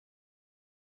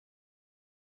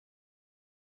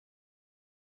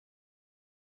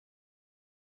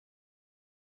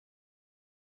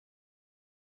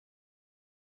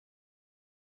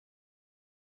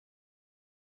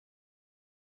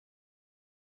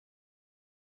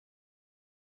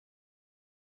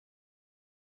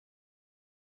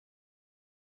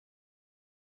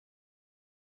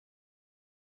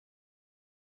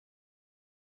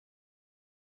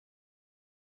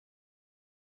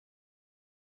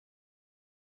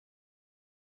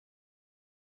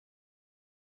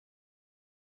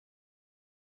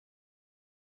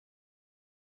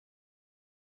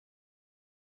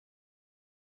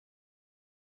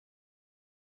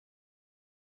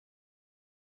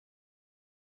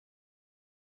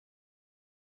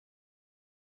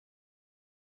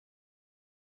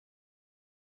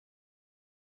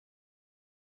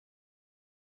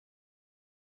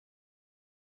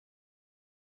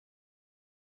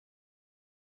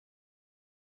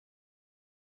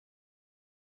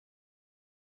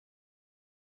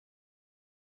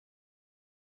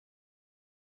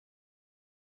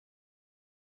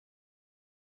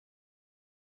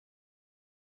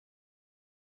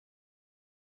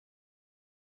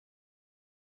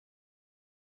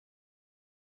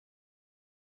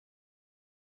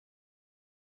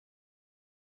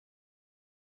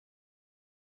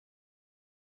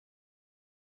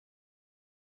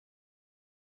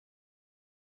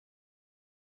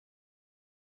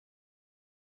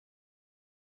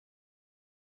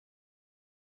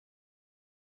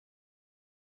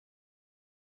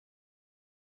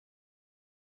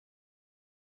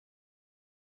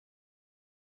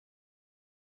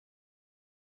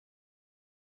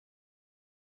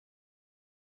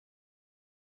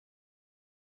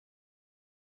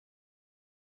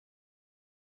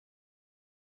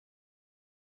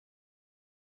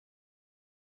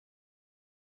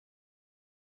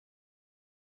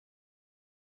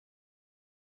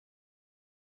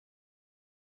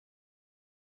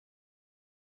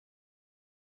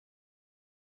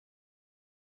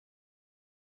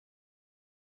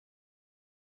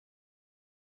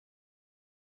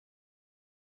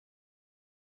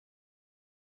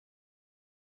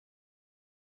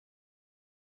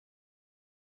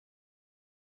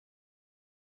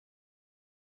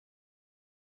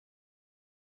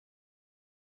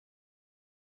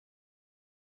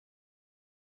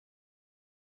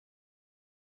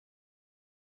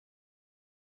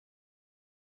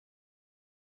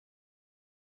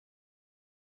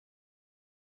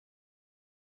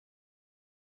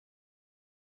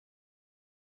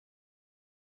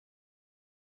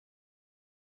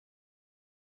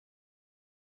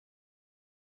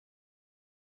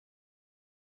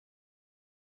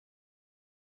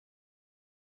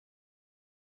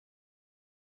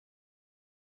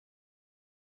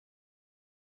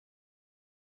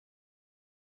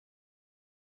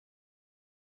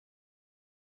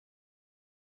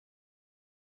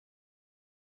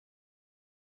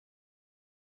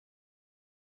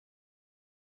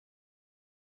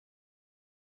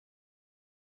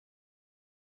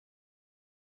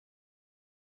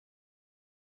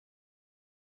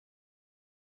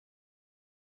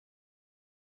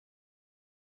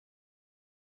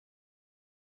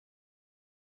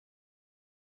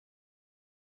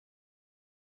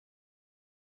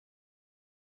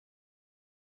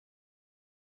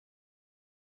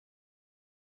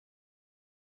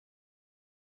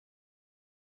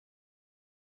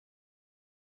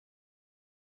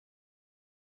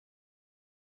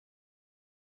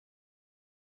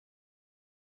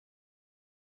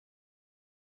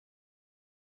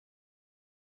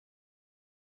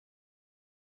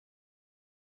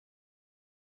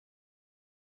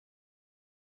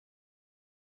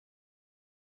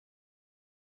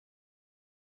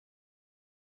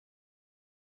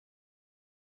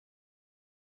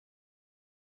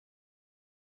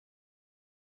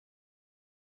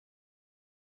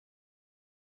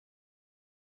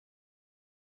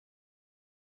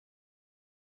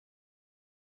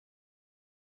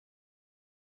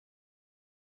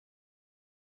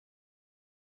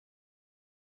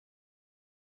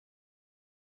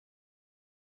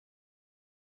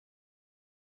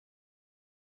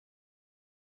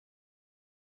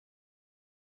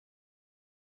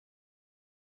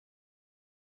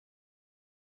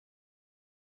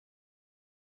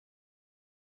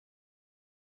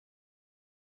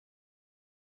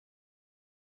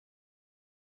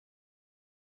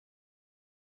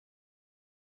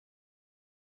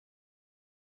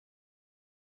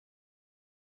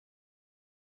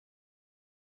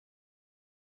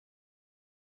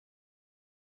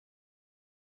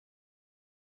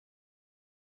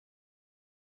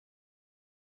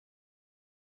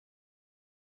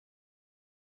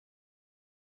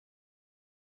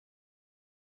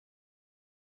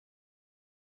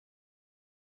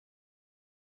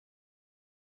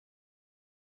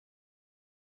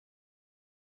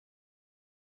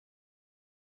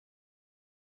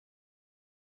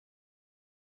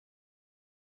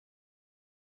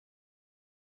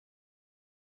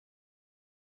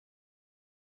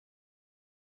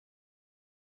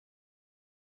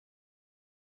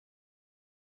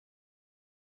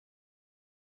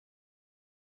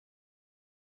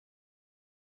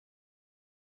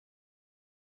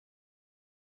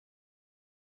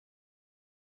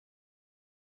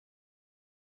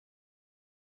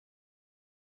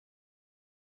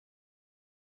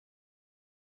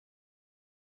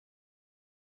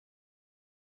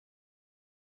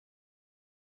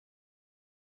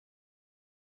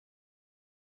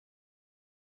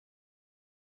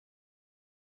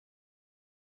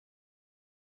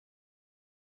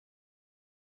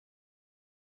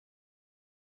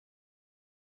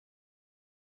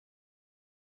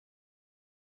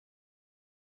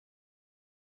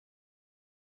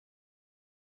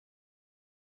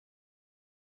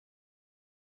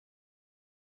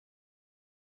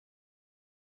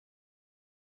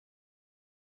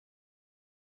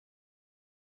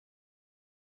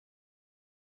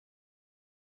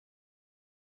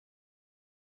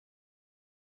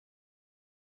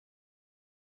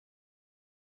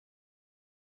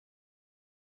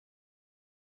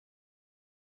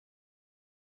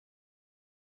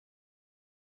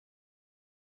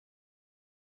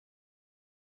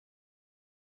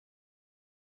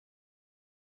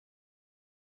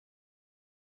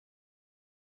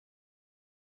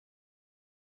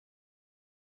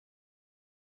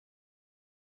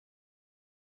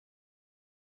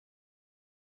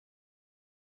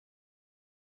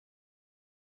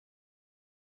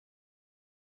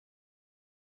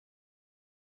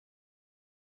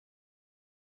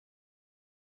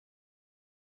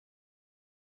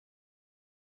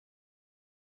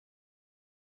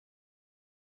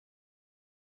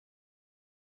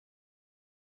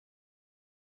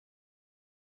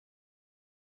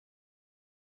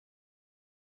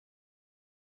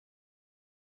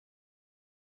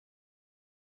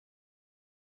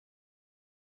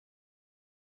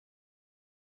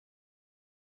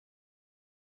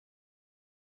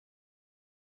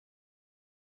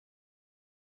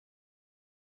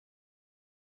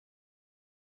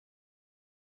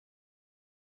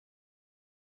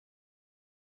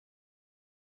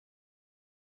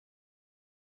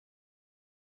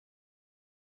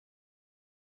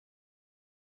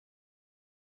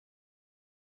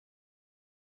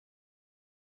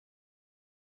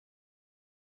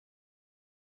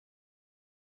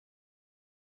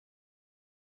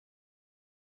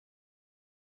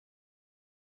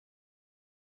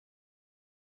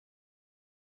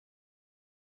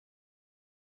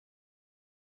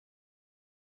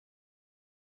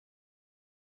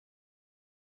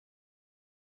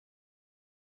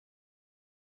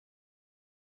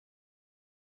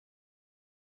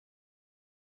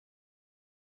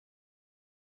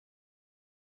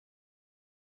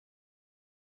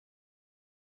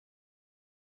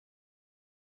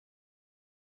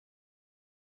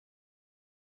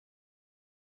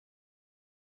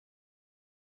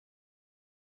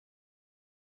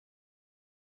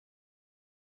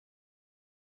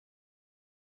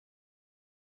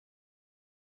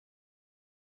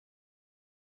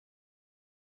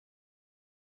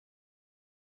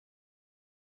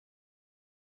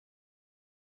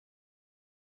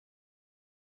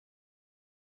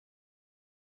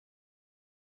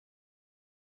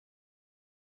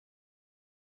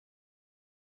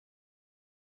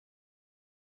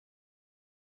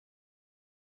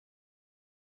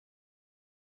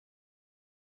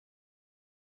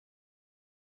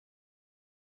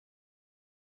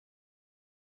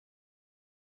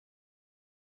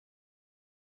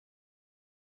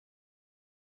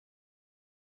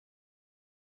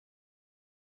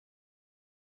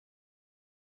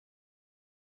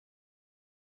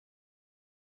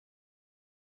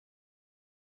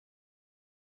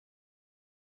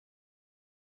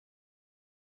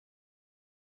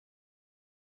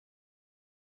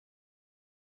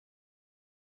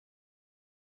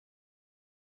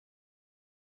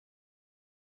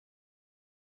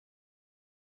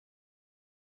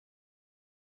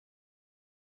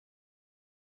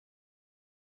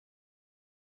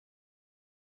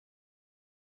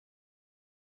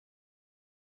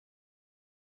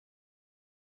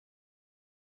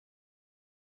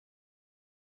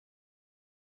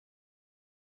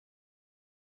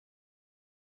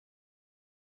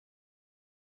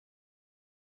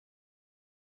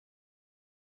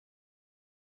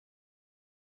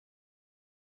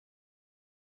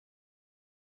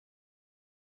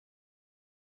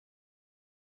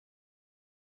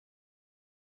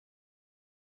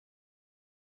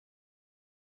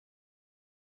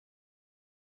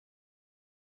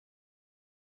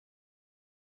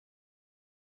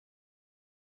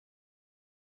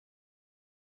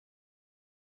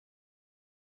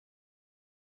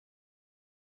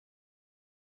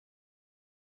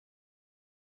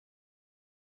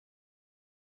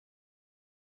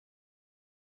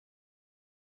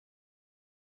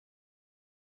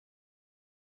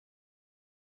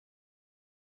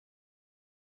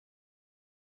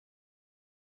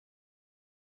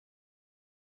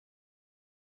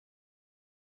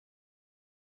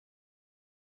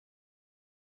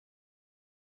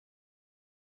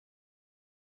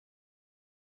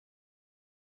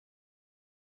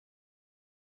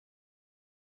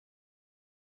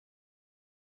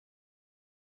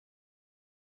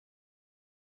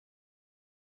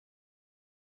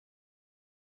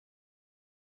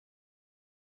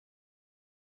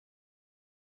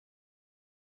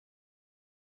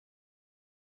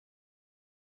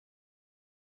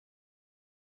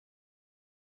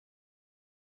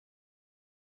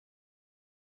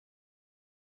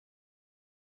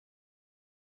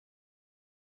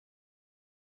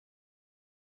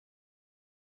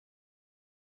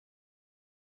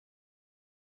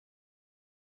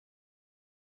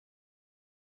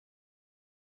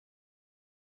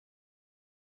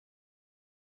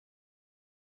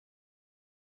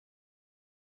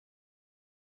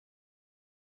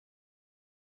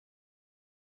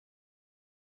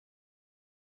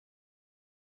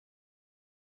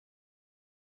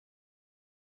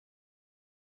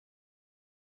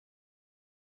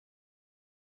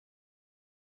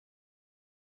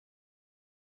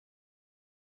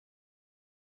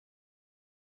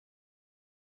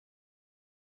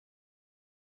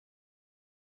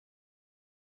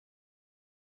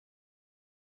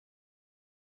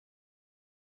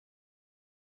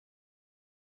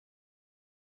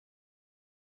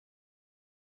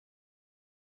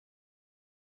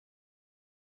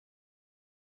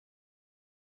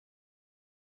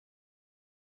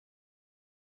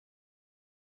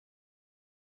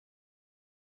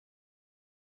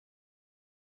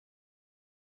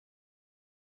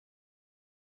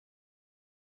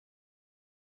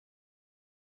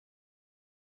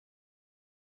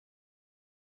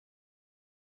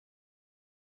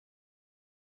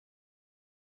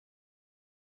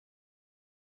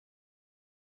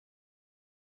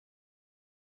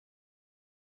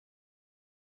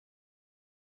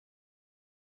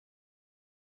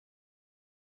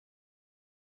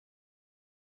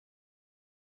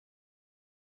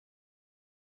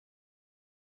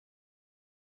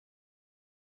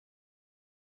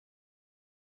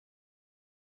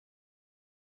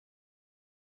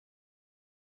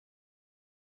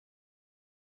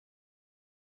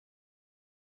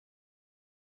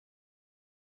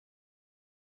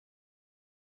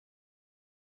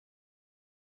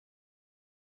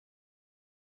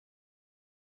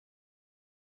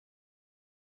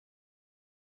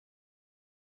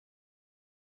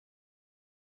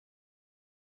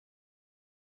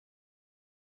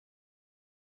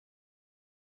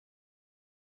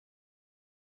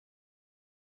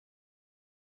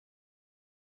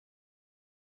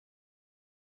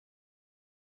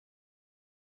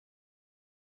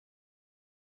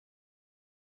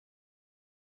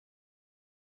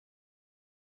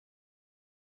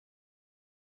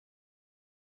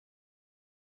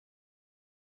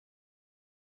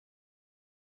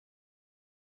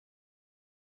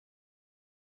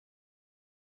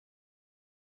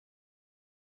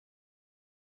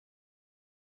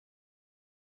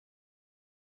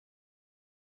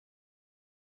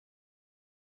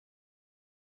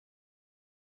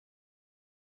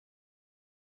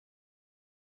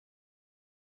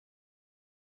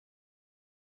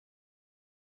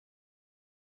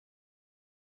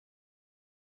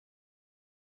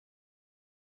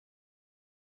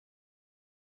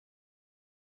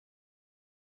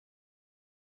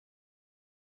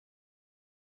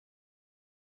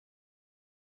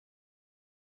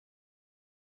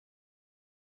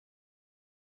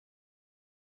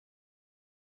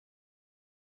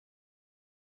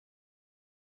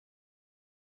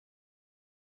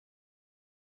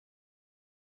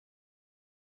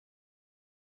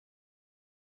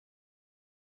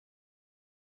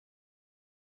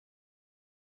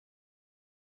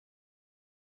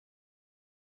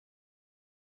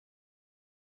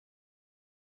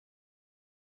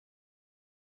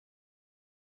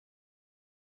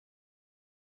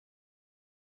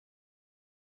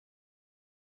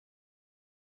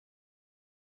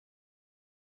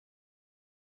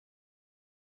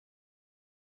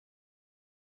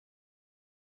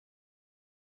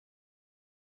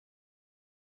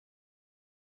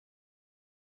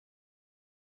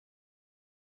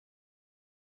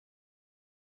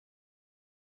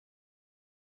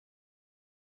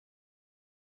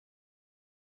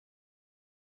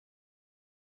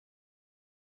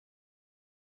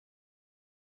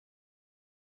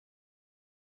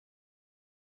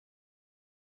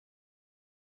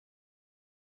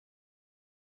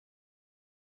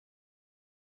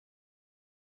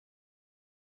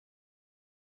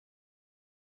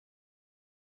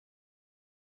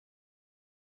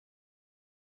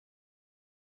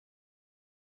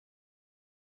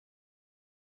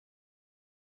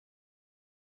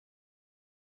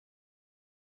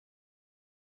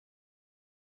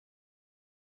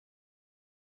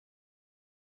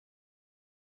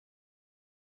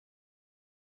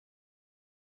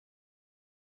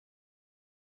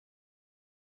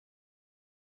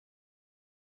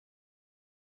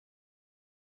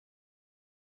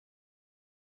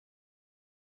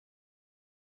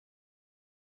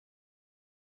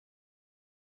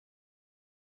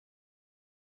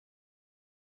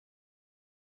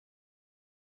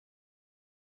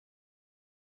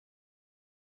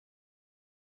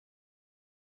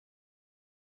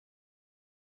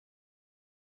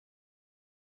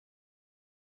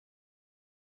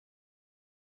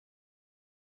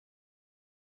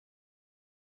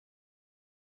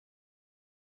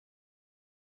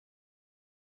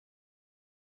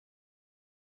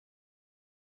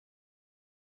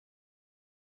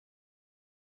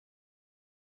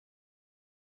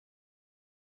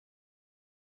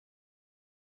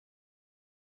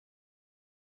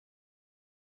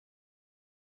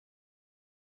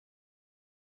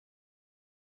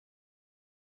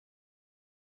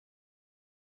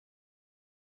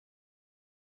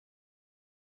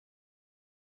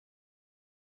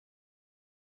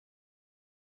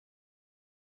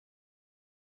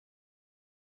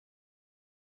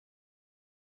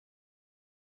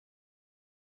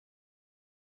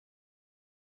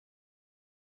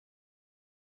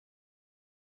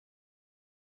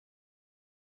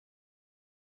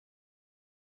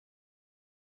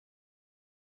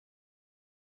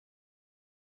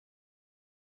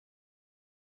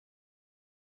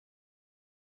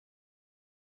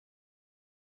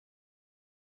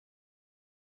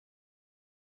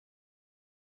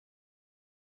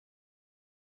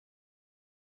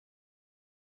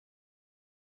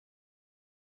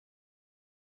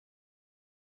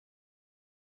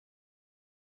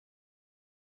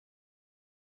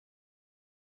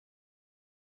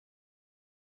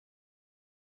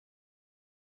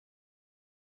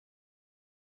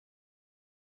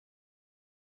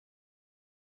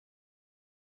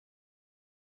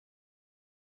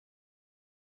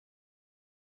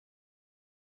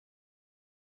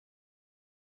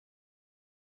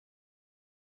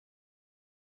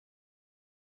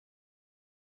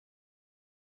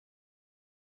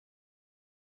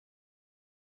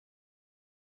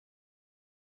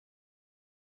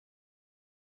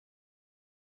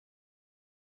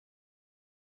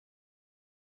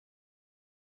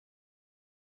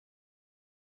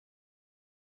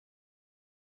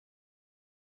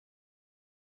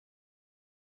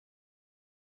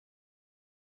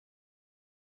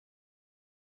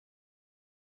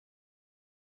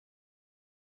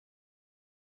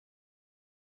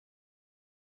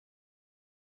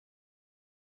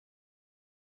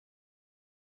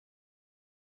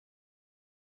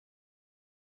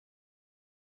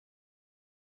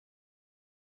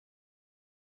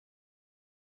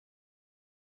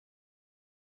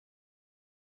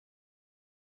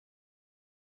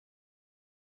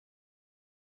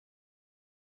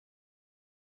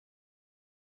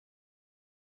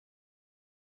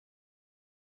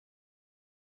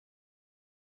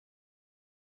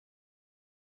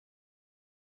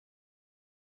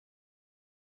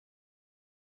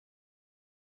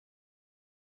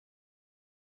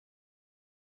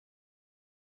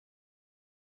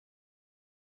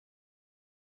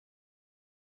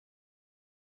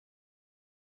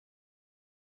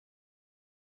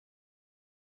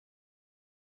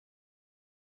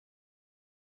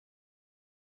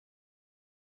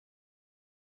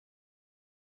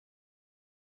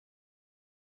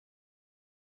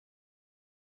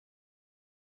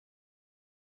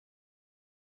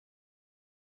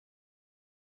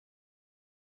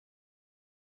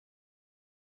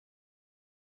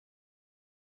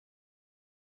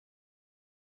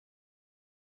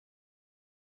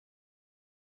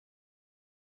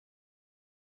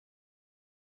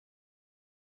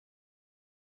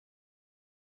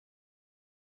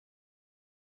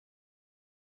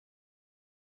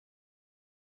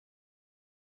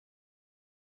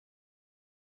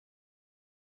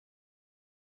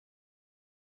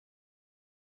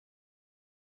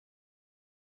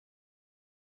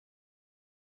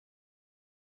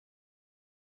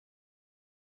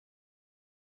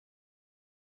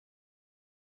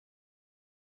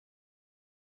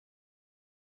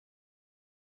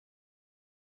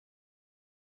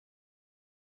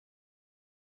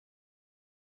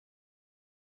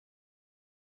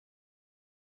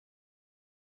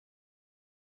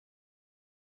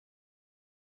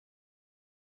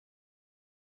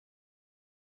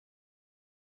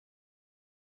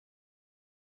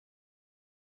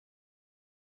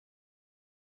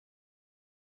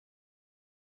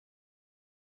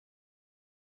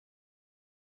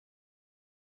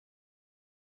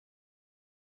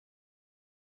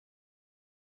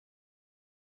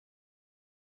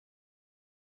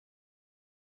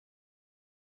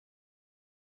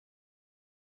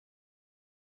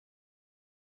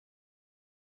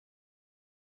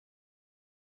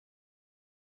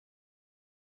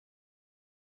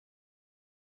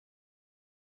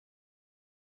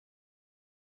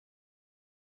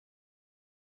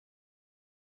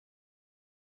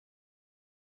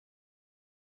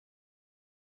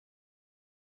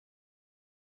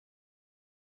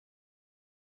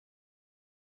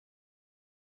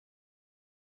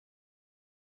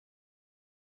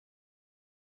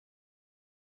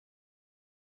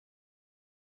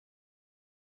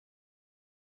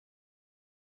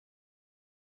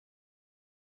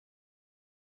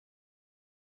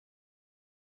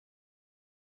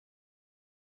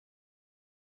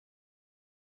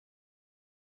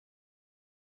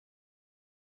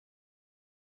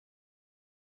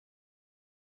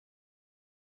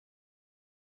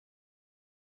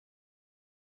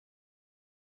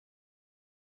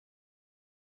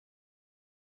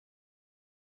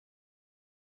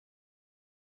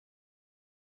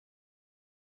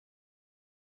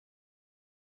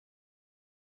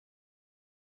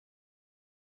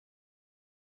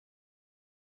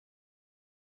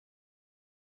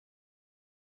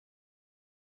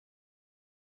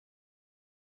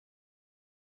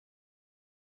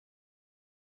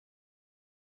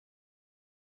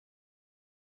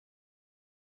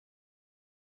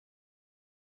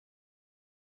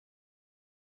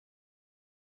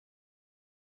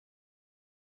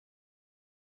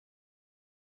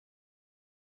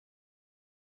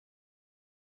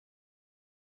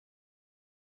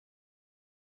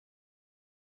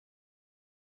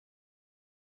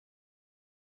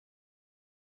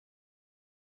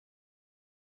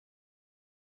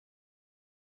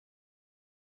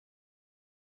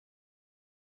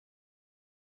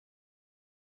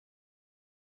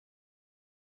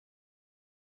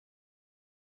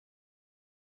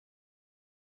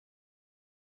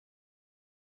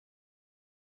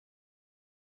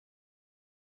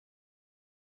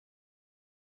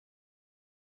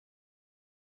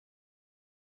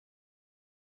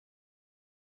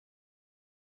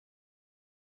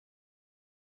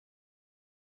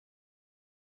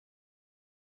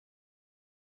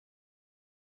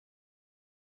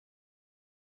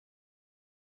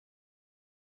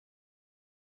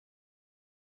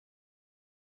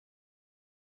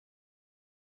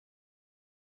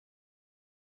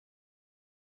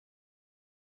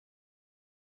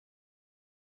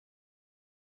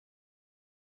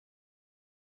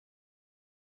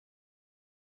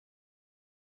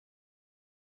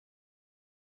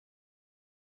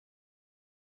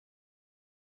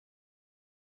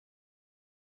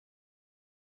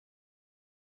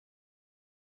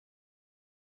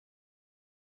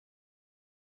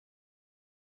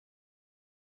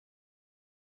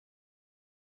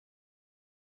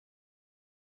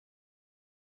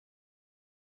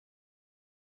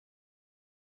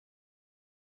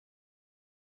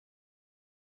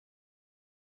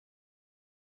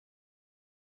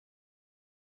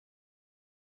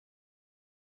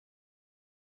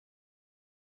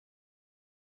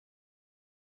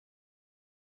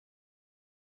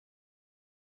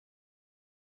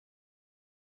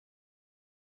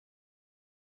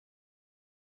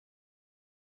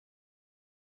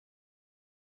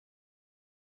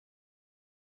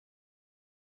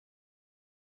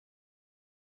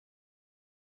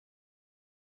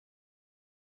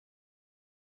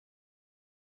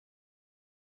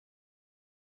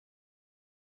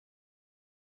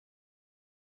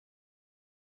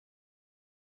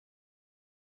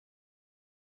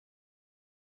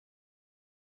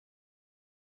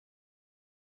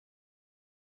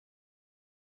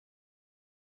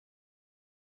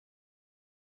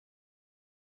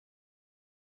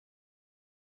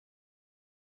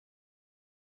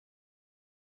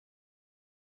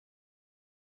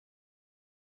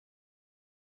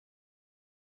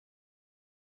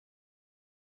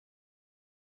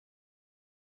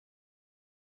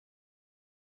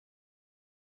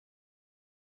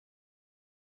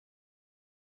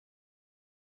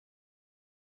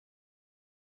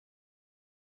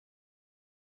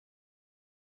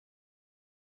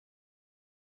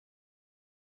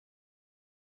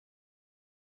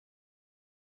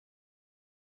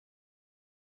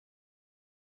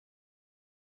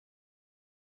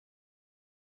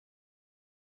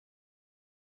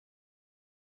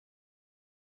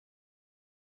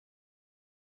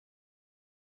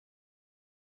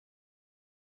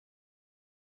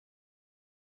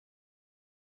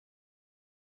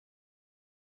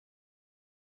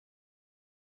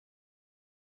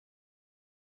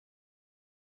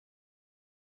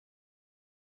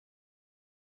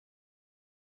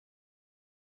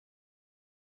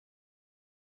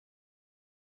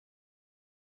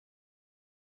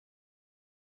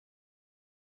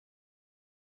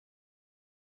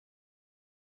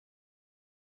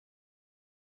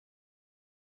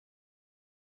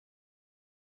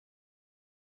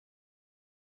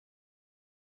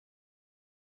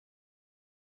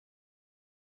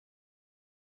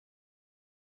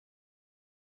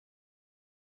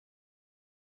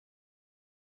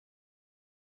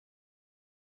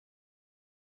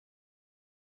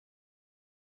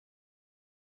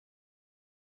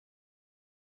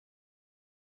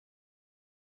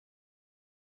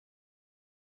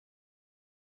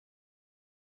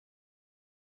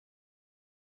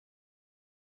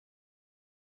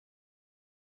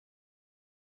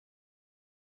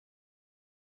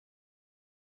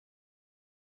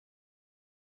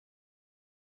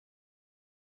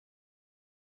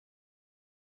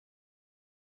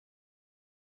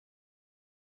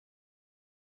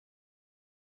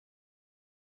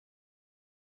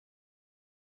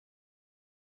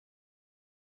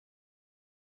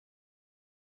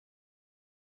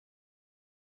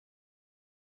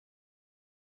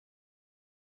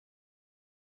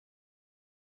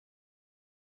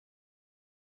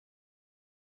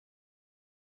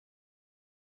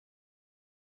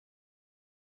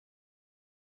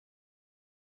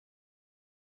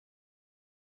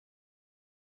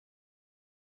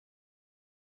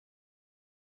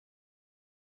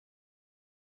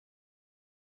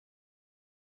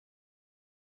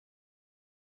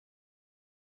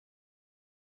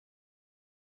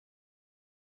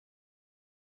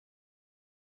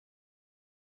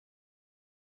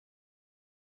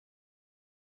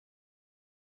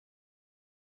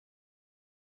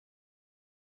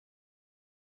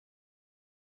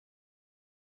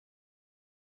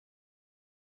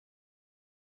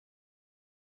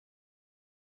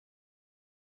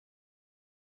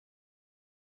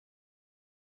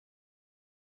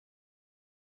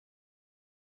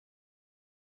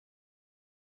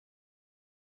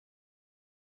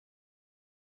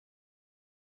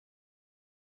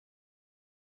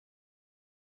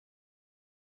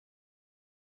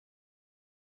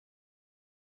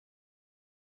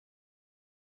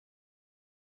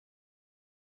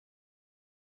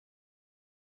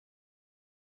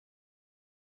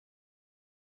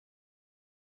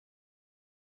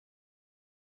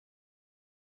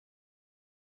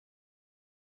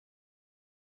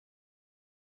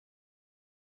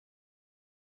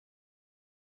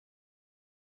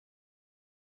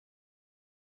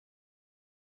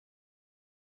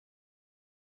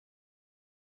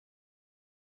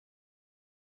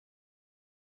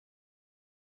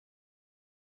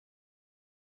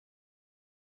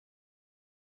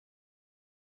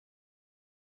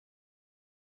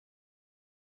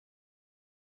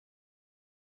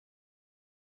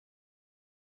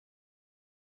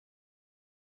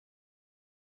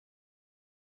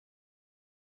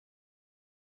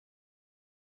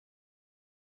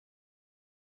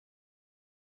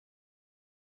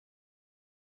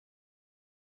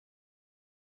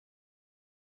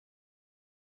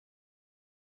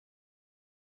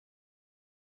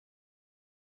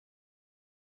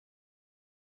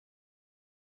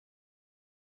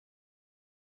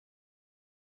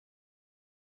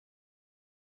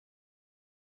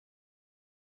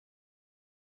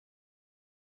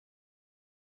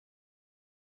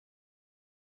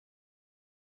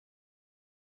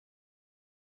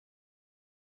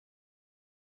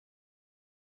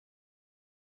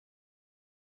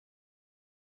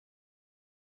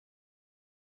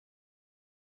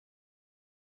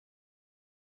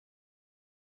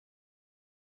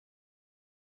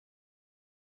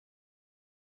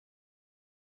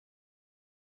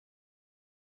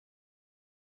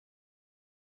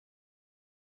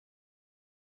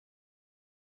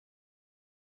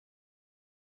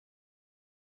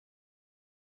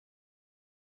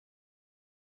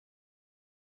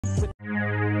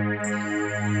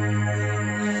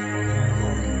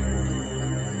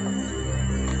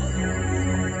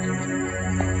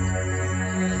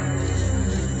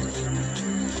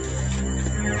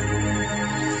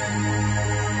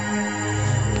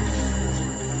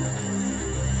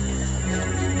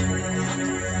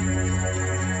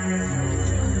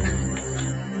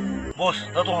 boss,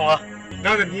 dato nga.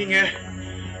 나는 니게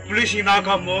플리시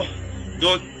나가모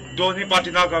너니 파티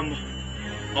나가모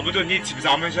아무도 니 집에서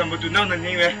아무도 아무도 나는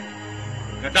니게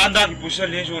나 단단히 부셔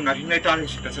練習 나 힘내 따는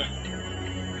싶다서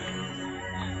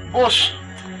Boss,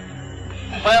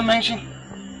 kaya mengsin,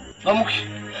 lamuki.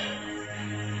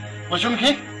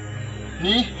 Masumki,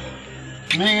 ni,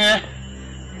 minge,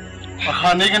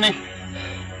 akane gani.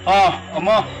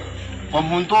 Ama,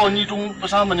 mamunto ni tung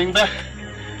pasama ning be.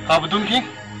 Kabudun ki,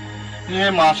 ni he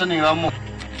masa ning ramu.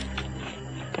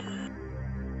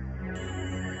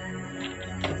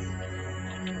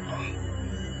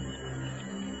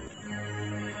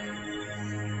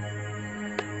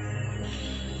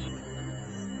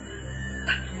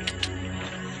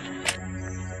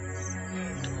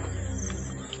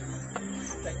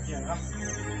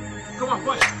 Come on,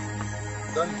 boy.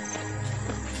 Done.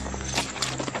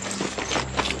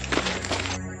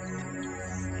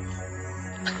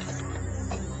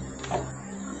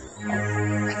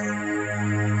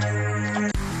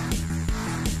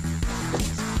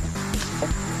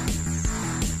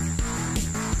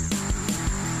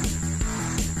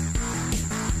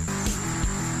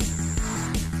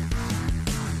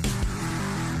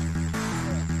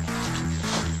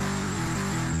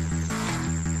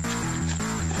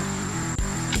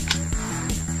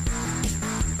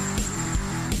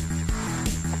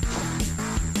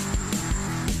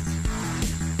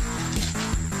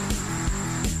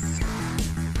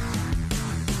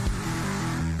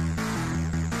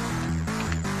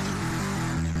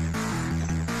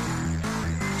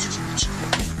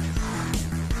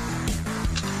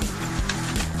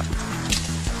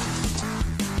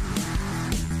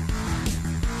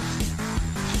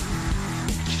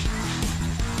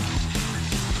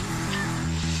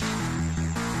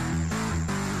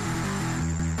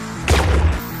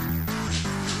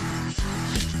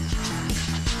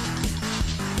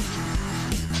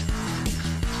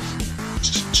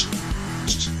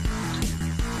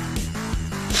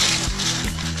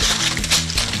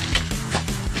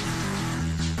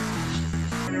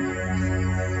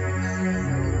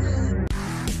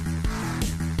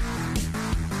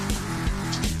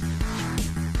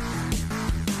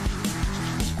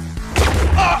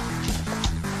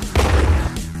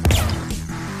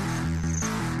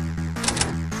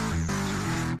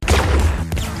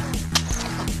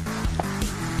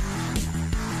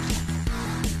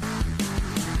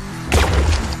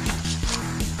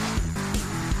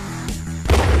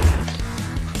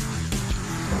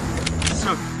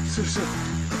 Sir.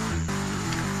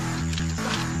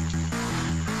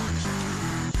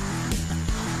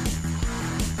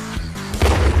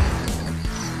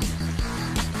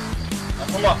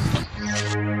 통과.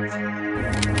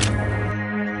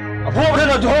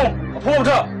 보험부터 좀.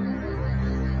 보험부터.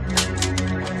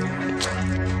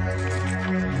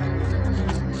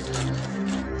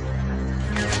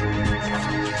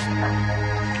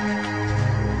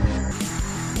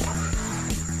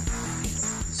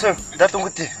 Sir, datang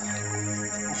ke?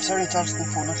 Officer charge the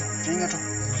phone aja, ring aja.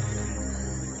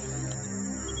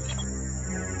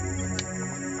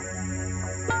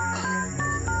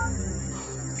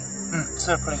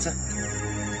 Sir, calling sir.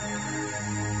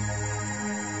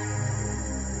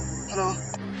 Hello.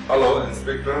 Hello,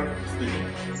 Inspector speaking.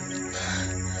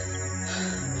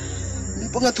 Ni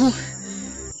pengatu.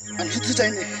 An hitu jai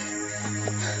ne.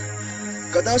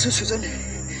 Kada su su ne.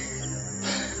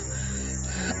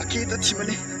 Aki da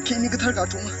chimane, ki ni gathar ka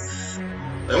tung.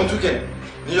 Ayong tuken,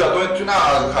 ni ya to tuna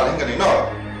khaling ka ni no.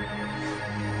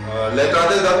 Letter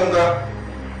de da tung ka.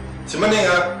 Chimane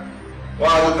nga.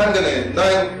 Wa du kan ka ni na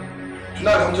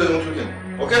tuna hong cho yong tuken.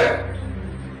 Okay?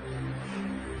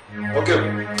 Okay.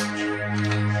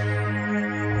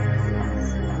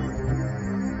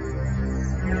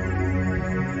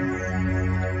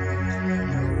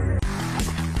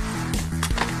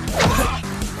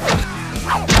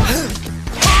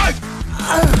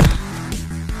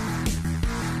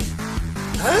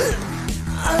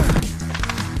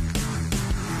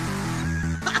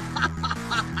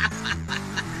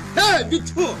 Hey,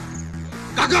 Bitu!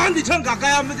 Kakaan di chang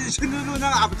kakaya mo di sinunu ng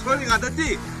abtroling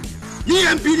adati. Ni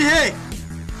MP ni hey.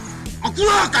 Aku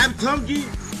lah kaya teranggi.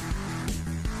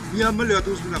 Ni amal ya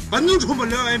tu sudah. Bandung cuma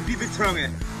le MP bitrang eh.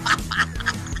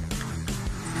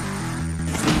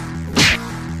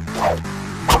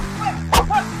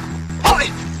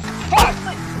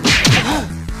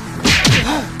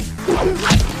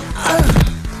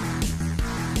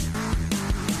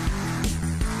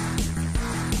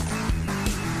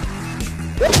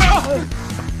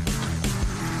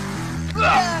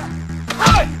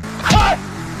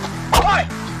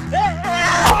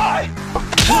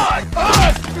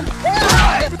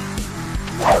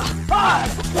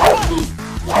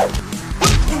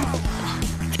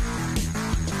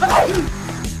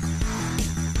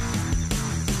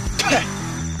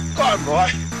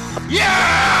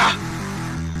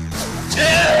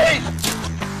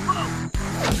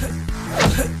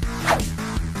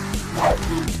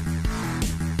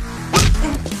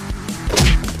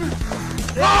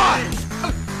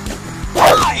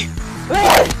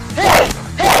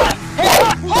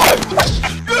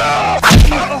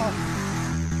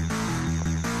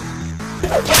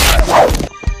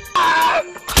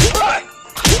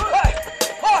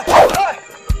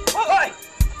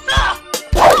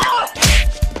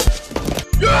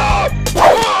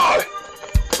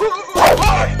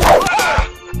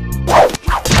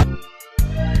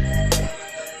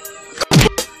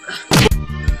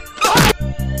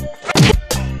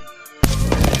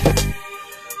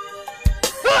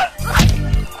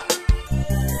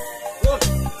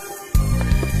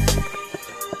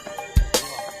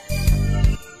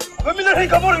 아니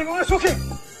가버려 이거 속해.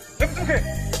 내가 속해.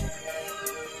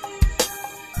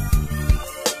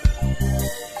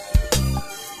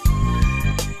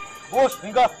 보스,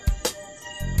 그러니까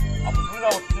앞으로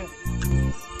들어가고 싶지.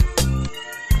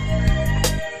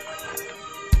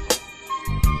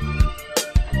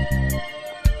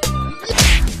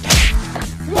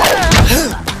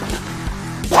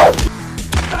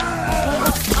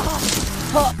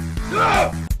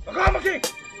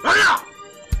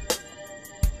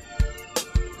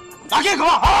 나게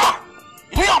그만! 아!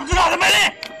 이게 없지가 않은 말이!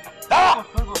 나와!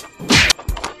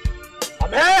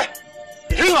 아메!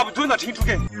 이형 아무 돈나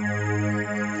진투게.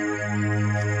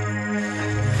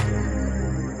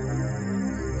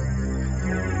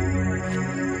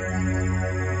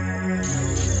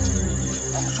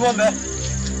 좋았네.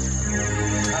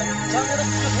 장면은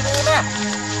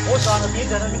부족해네. 오사는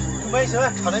민다는 그만이서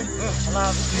차네.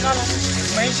 하나, 미나는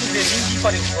그만이신데 민기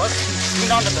빠진 거.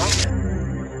 미나는 당.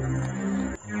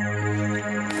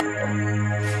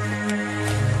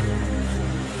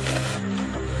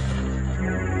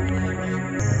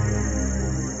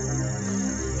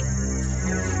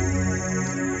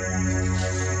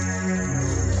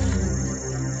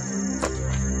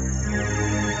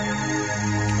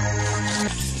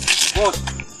 보스,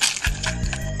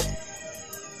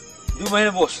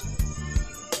 누구의 보스?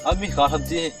 아미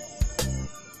가람지.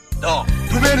 너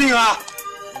두배링아.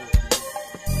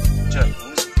 저.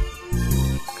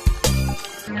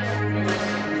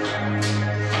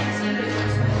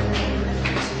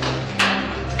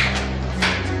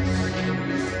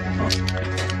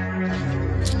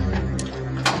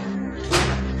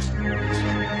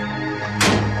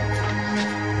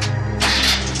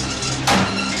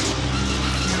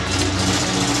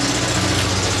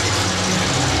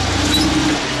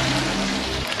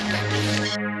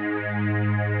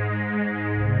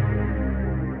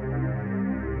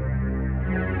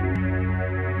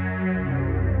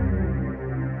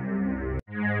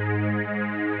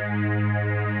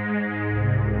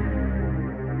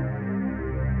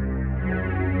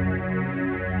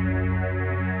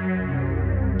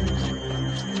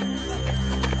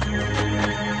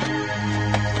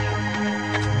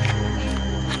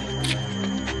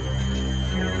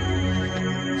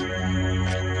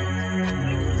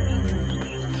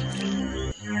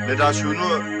 내가 주는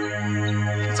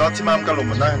자티맘 갈로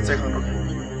만나 세컨로.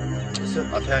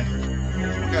 아테.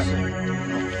 오케이.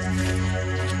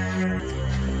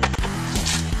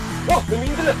 어, 그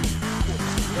민들레.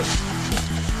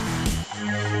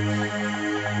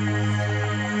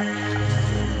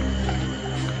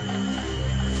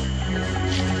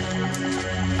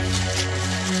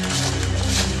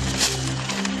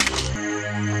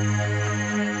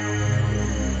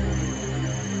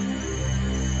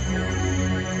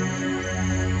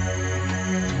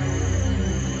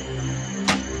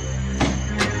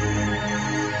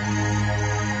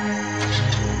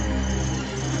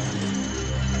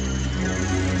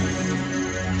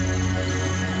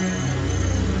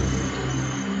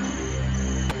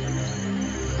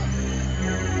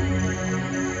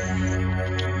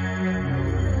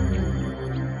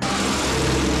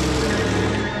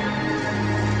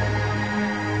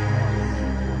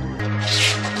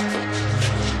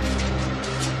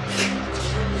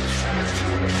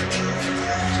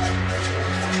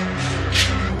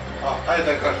 아니,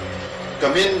 그러니까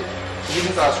그민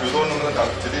인사 주도는 건 다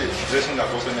들이 드레싱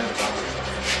갖고 그냥 다.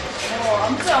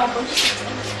 아무튼 안 보시.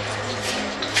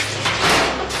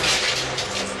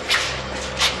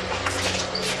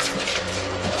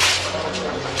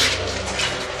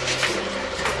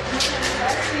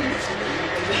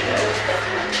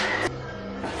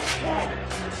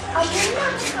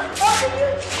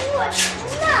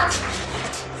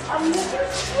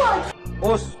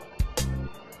 보스,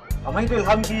 아마이들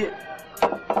함기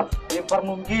이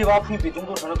바람기 와풍이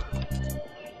비중도 저는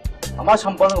아마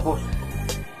참바는 거 보스.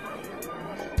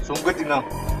 송거디나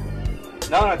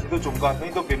나나 지도 좀가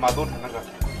너희도 비마도 하나가.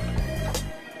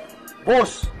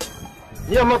 보스,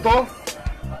 니 아마 또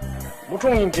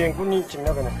무총인 비행군이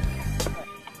집나가네.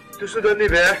 투수더니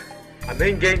배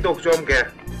아메인 게임도 좀 게.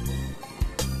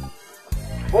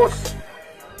 보스,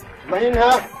 마인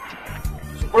하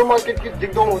슈퍼마켓 기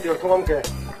딩동 어디가 통함게.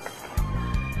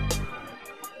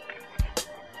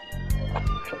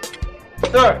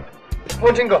 네,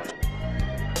 뭔진 거.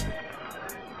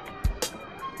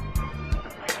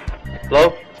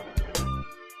 Hello?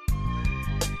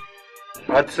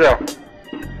 अच्छा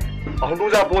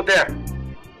항동자 보대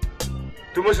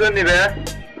두무슨 입에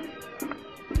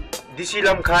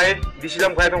니시람 카이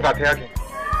동 가태하기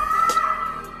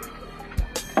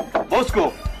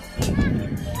모스코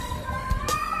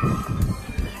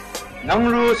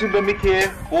Nangru simbamike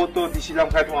foto di silang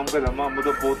kai thong amga lama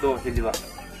modo foto heliwa.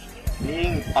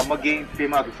 Ning amageng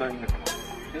pema du sa ina.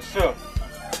 Yes sir.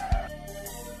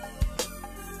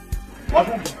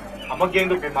 Wabu amageng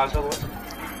do pema sa wo.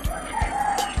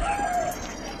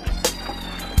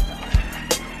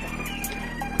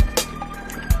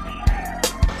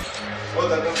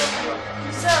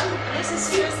 Sir, this is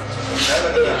serious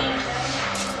situation.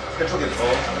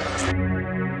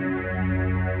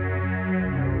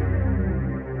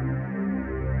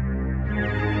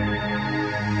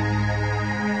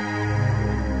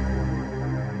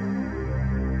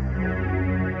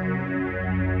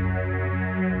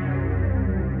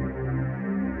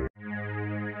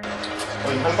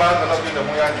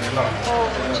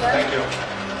 Thank you.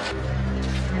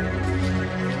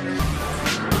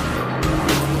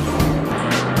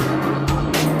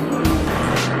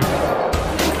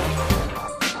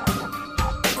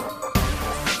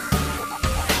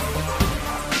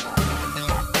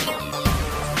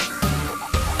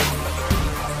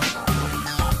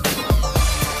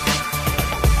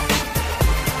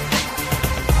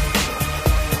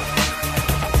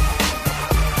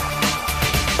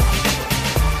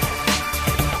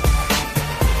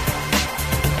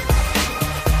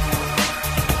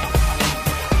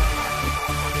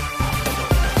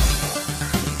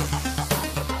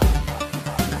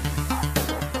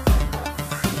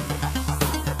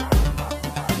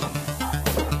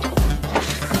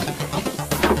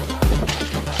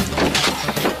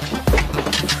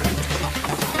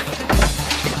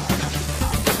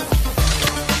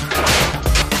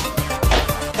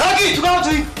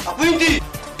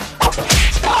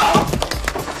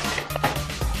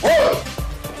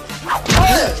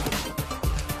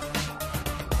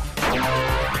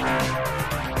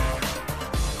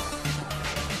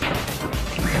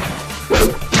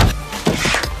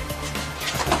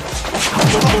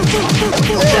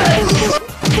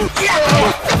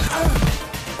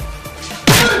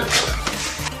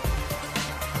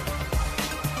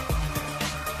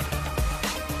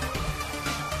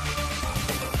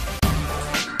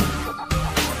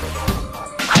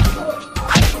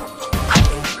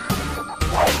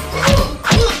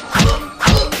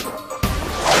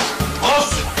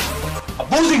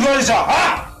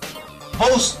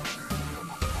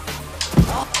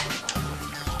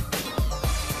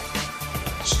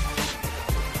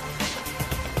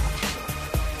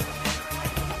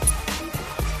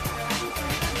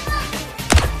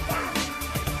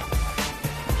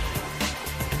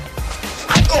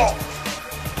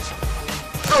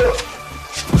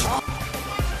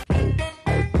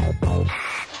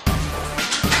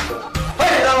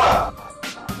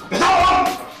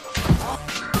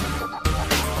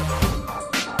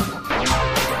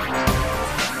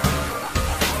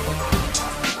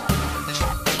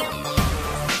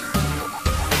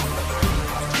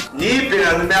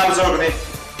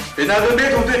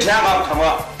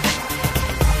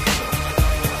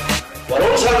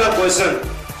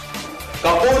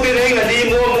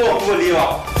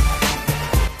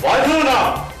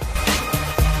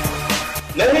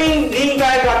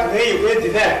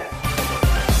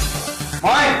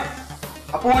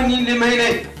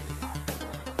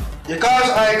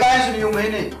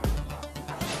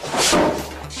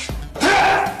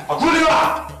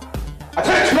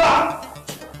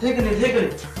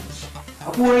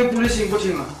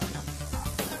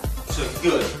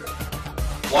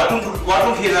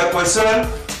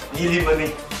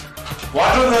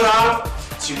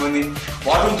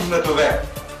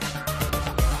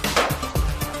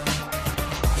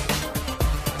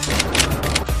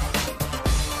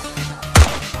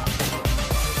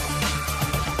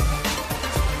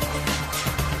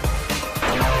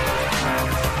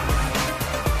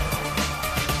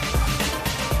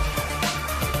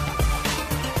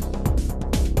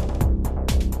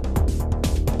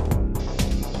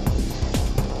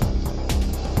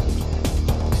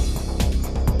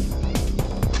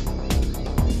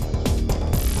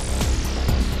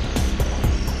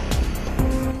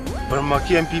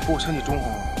 KMP 波身的中红，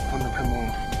我们看梦，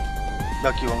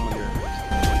那给我们的。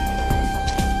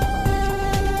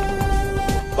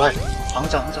喂，行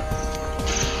长，行长。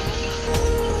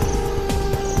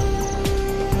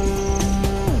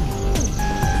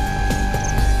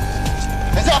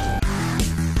等下。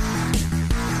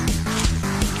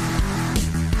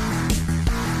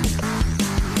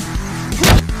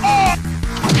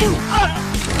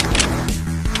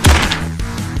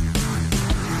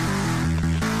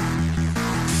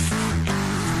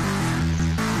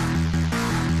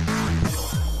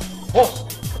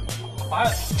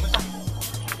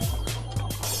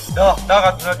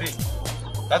나가 누나디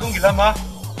나동 길라마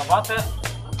아마테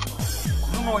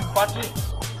Bruno in party.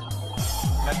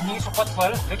 Nagni supat fal,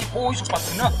 lagi poi supat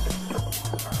na.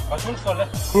 Kasun fal.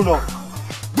 Bruno!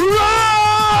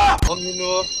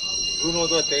 Bruno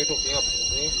도 데이터 빙합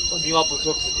빙합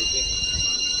부족 되게.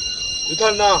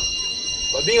 유탄나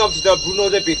빙합 주다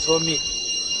브루노데 비트미.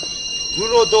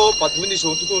 브루노도 바투니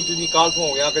소투투니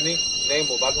칼통 야가니 네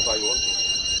모바도 가요.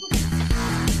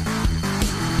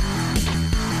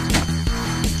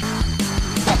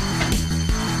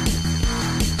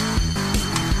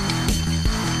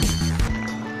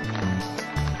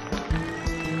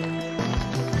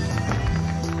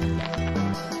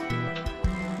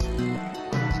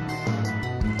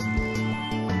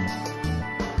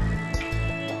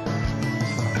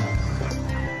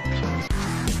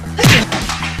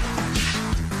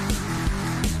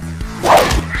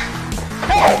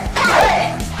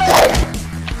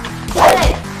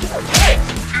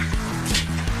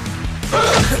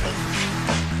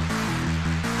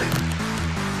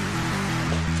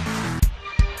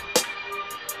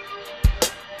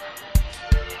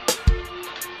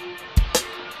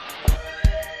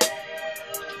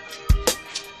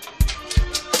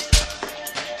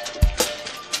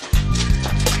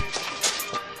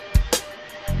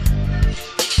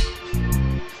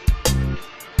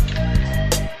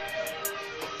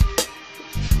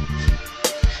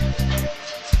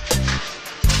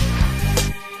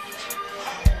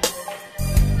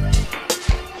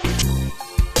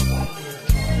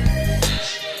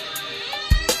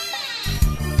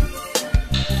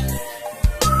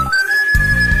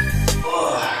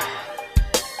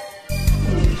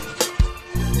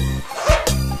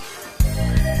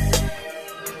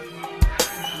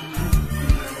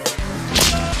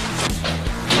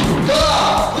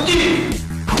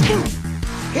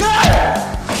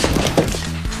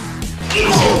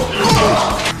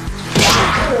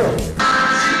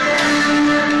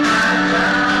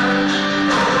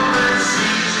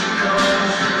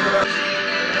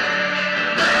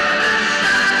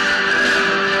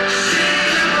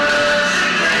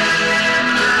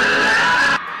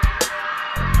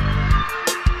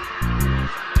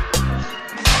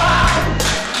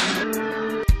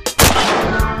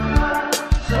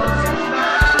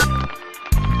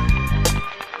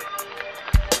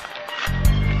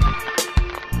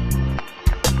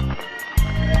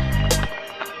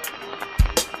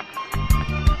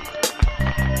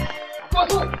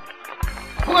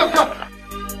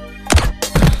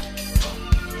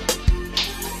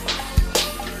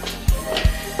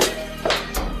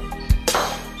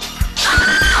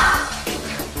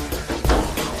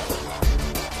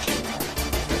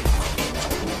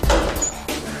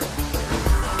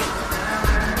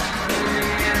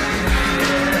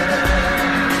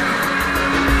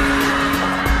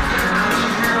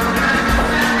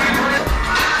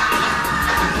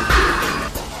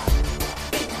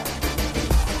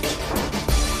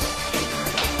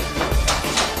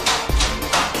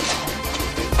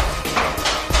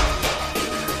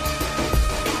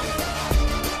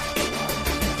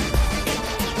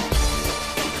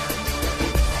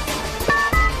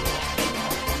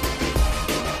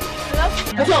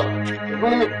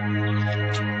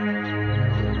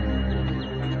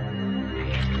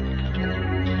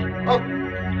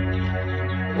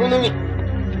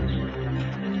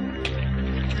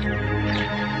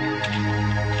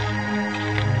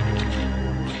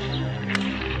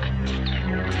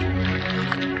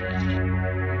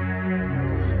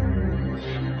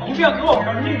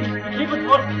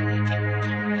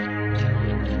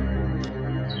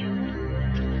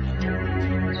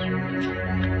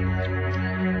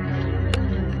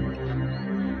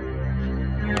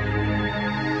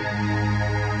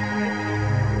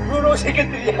 Bruno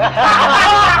secretary.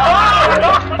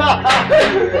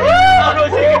 Bruno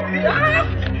secretary.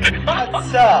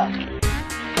 अच्छा.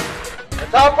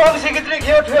 다음 secretary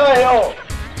기어 태워요.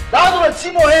 나도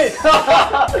지모해.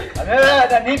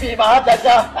 나 니비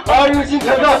맞았자. 아유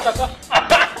진짜다.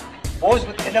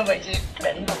 보스 되는 거 이제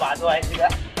맨날 봐도 알지가.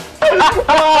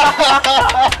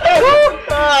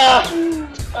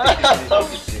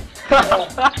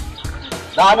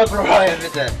 나는 불러야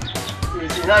돼.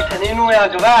 나 캐니노야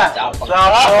저가.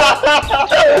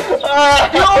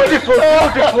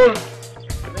 Beautiful.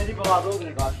 메리 봐도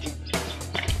그러니까.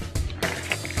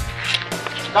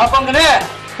 가방 그네.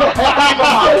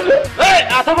 Hey,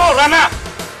 atamo rana.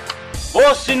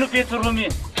 Boss sinu petrumi.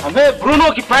 Ame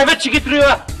Bruno ki private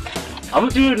chikitriya.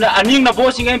 Amutu na aning na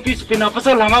boss ng MP spina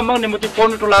pasal hanga mang ne muti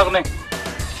phone to lagne.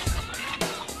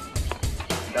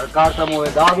 Darkar tamo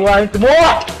dagwa intmo.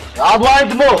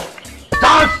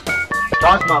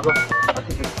 Dance ma bro.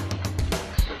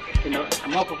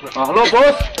 Hello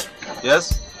boss.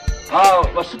 Yes.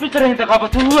 스피처를 가봐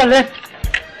두루할래?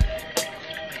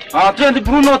 저한테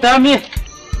브루노 다음이.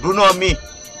 Bruno ami.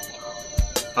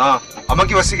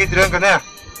 Amaki wasiki dirang kane.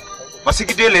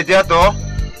 Wasiki dia ledia to.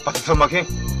 Patso maki.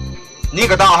 Ni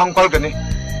kata ahang call kane.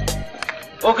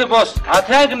 오케이 보스.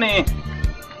 태양이네.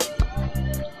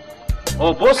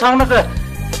 보스 하나 더.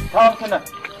 다음 편에.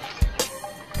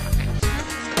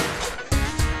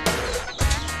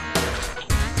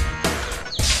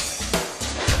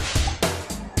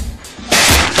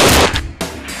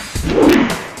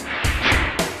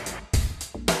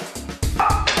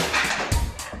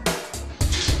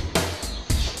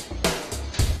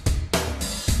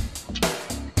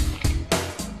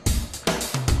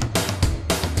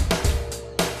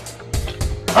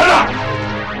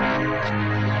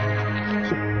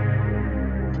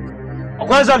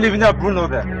 Kwanza livina Bruno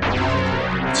de.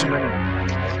 Chimani.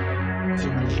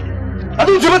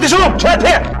 Adu chimani show.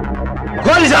 Chate.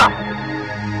 Kwalisa.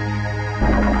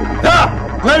 Da.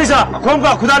 Kwalisa.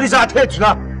 Kwanga kudalisa ate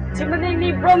chuna. Chimani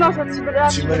ni Bruno so chibra.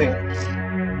 Chimani.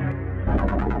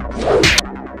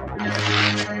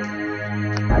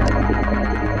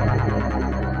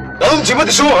 너는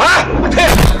chimani show. ate.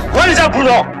 Kwalisa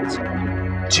Bruno.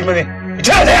 Chimani.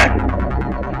 Chate.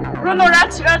 Bruno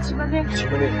라치가 chimani.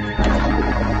 Chimani.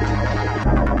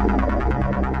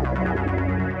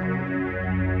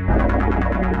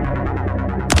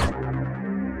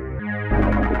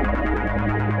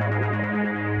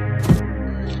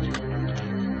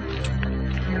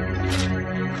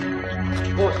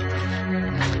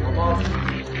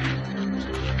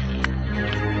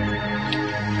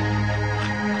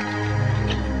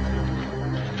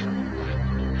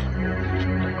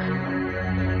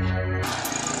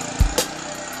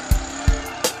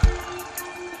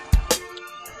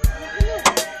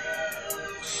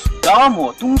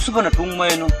 나뭐 둥수거나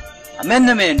둥마에는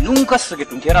맨날 눈가 쓰게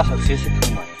좀 개라서 세세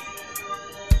둥마.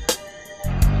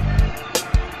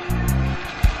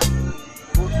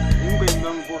 누가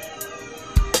있는 곳.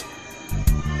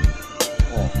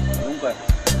 눈가.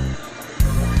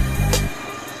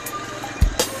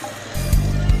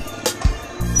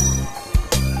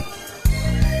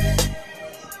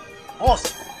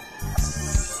 보스.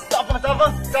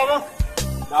 따방.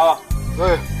 나와.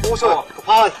 네, 오셔.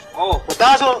 봐.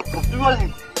 나서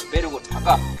뚜만. 내리고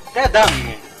잠깐.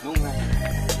 대담이 눈가.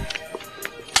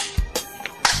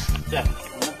 자,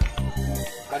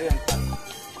 가리안.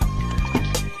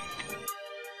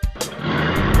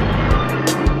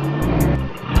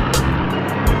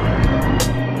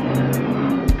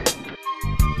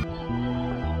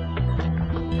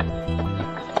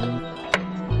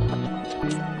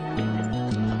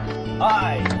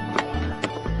 하이.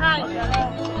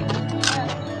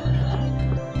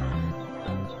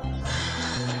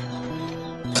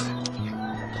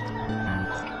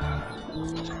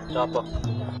 Chapa.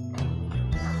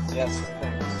 Yes.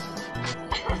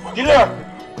 Get up.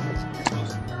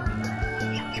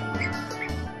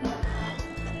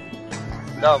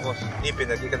 Da boss. Ni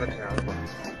pinagi ka na kaya ba?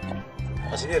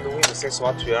 Kasi ni nung yung sex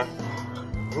watch ya.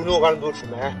 Bruno kan do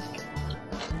shuma.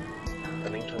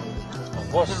 Kaning to.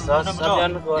 보스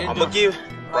사비안 거. Amagi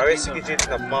privacy ki chit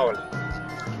na mawal.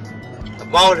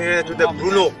 Mawal here to the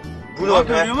Bruno. Bruno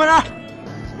me.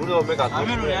 Bruno me ka.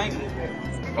 Bruno.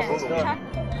 Bruno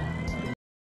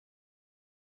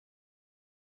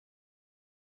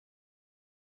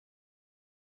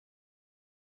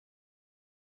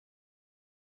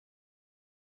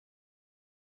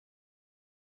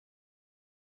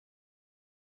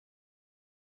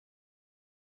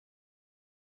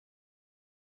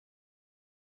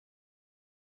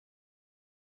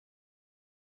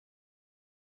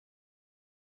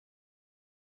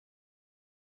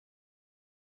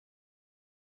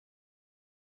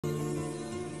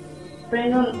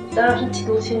따라서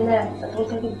지도실에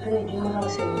동생이 불편히 입문하고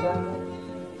있습니다.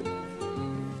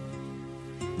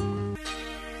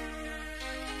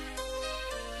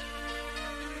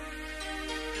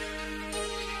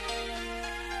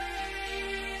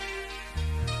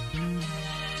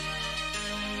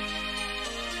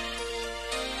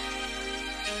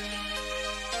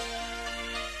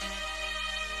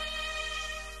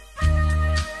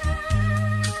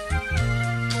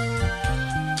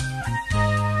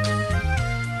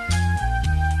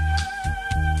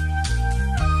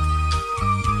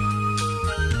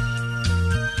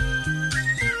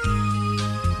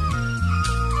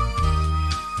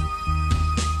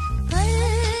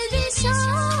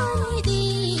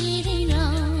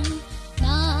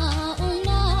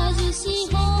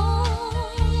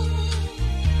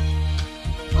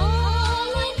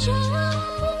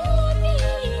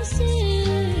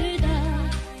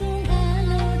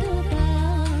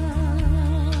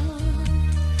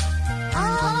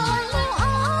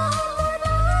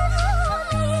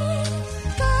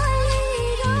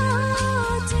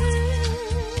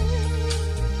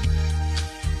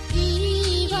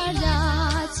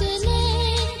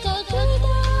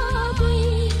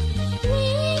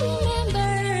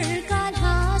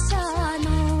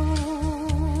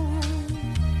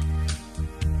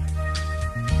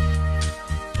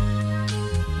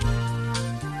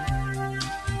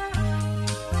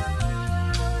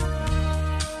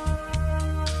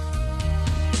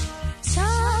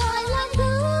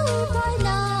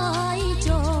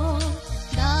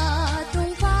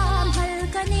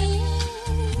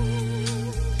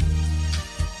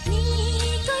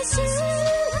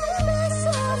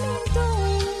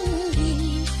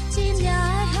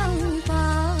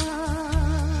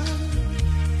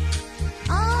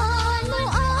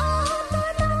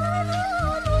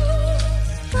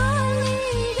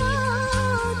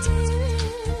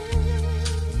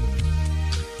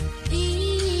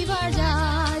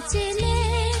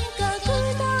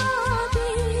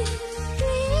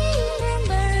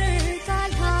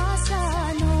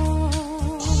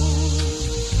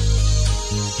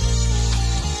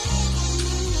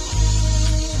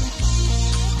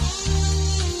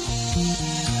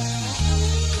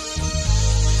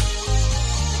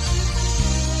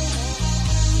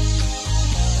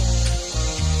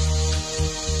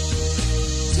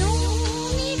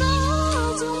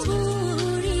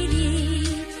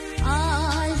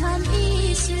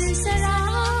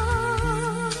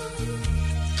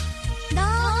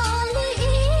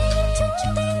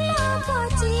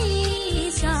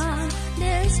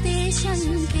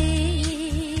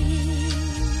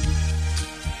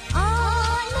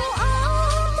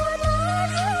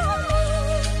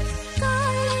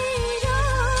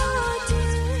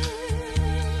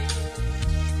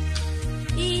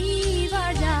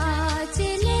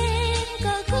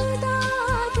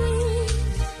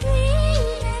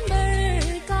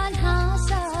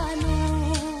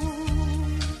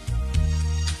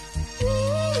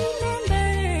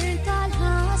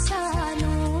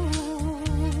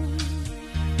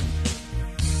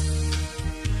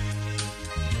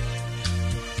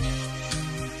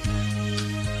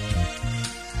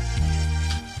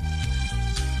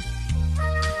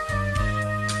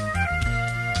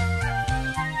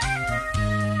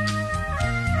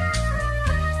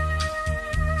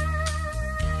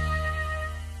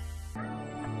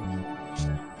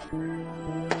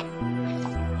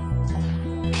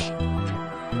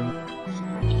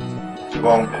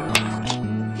 bong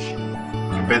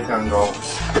bet yang go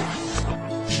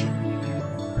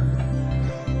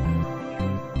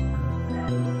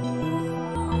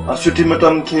Asuti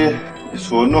matam ke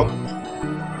sono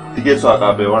tiga so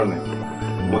aga be warne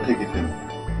mote kitem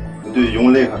du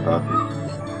yongle khata be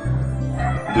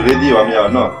du ready wa mya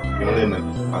no yongle ne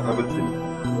aka betin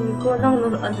ko lang no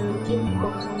adu tin ko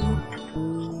sang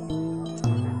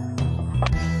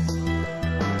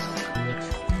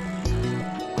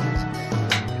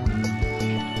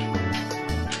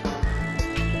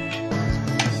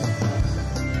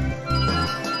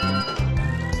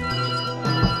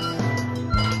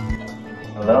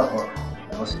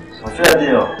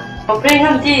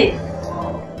Operate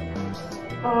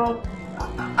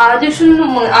아주 쉬운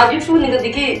거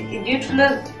되게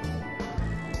유튜브는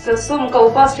좀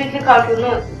거봐 스트레이트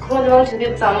카드는 그런 거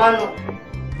되게 자만은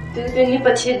되게 니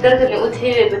받치 들더니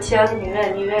어떻게 받치 하는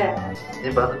니왜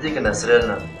니 바쁘지 그나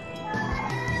쓰려나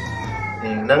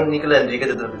난 니클랜 리게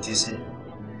되도 붙이시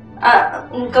아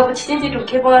그거 붙이지 좀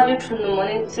개발 유튜브는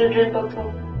뭐네 쓸줄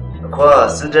보통 과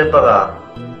쓸줄 바가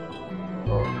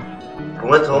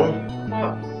봉화통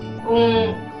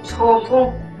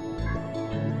소통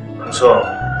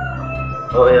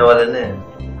so ya walene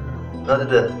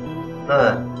nada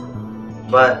nah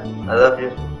bye I love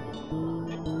you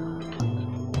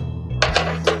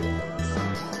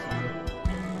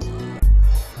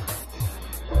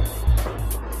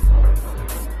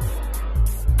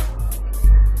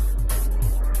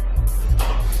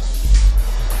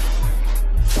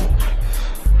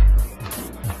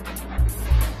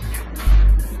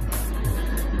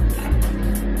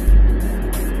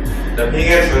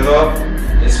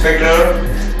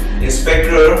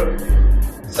Inspector,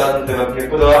 saan tengah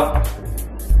pula?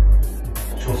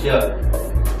 Sofia,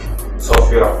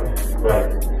 right.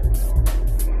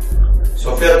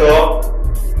 Sofia tu,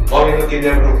 orang itu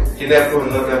kidnap tu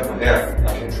nak apa dia?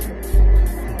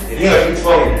 Ini asyik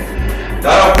suami.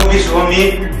 Darah tu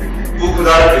suami, tu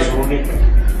darah suami.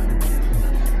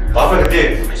 Apa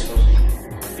dia?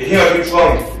 Ini asyik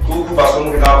suami, tu pasal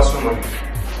mungkin darah suami.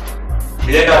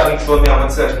 Bila dah asyik suami amat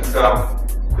saya sekarang,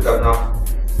 kita nak.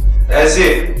 ऐसे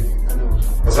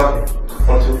मजाक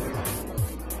कौन सी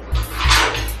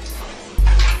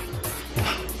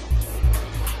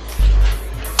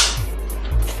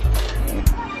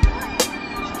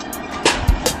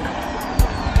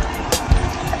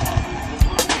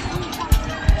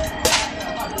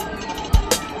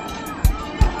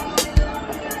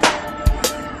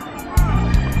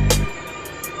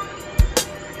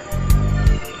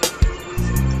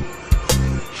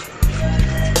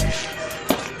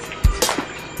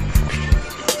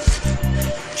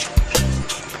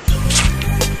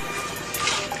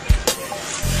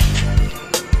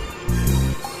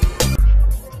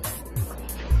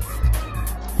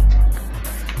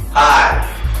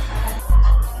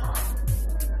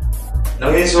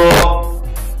So,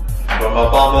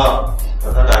 mama,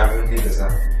 kata dah ni kita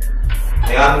sah.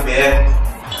 Yang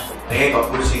ni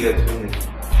kapur sih gitu ni.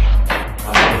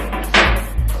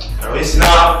 Habis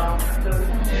na.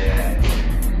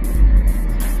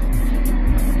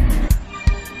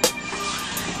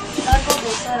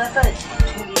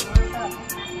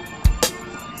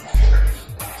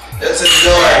 Let's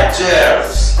enjoy.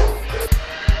 Cheers.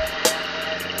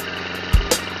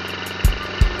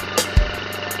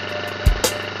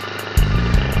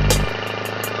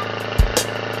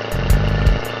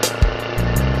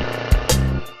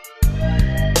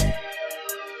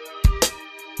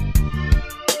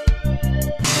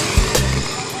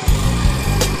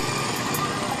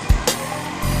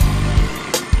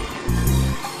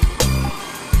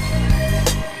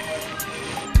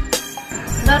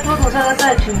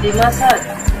 준비 마사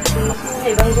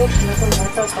예방도 주면서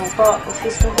먼저 저거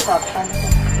오피스로 답하는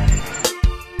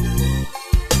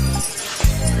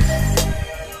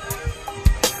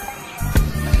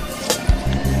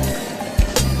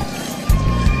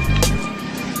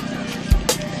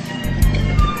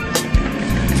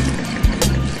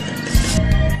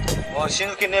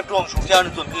신을 게 내부엉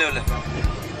중재하는 돈 빌려래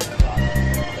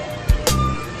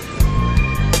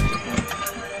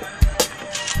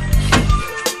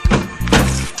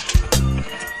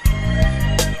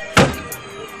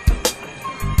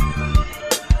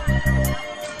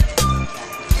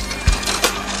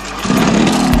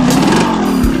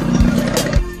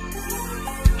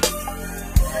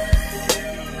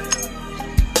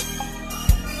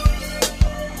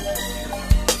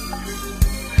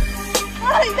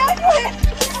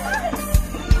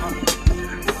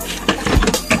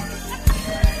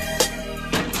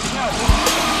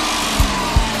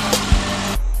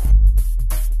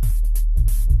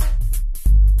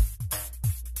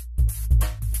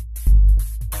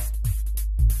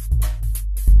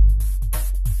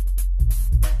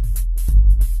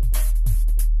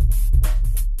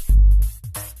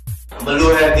Malu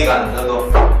hai di kan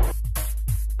do.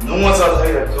 Nunga sa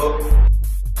thai da to.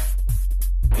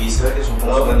 Bisa di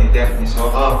semua kan di tek ni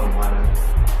so mana.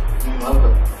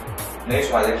 Apa? Nei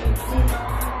so ada ki.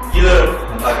 Gila,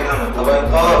 tapi nama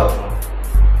apa?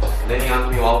 Then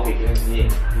yang tu awak fikir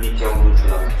ni jauh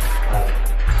lucu lah.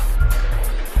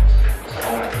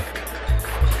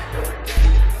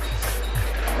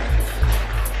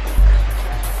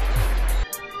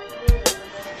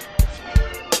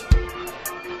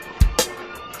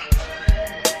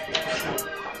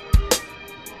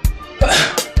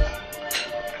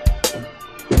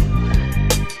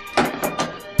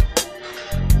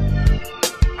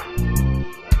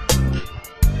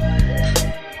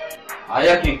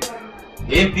 Ayah ki,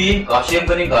 MP Kasim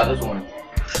kani gada soalnya,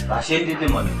 Kasim itu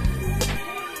mana?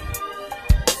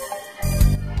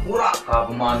 Pura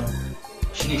kaguman,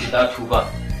 sini kita coba.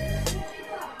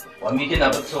 Wami kita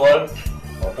dapat soal,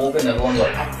 apa pun nak orang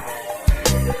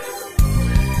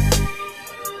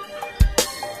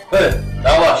buat.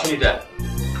 Dawa sini dah.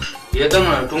 Ia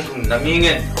dengan tungtung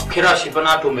namingen, kira siapa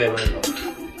nak tu memang.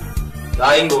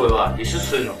 Lain boleh wah,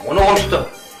 disusui no, mana orang sudah.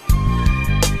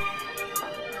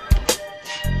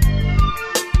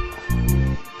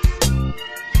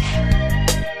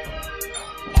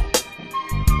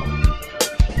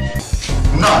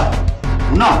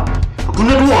 Bruno,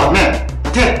 Bruno dua, man.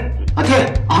 Ante,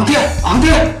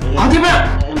 man.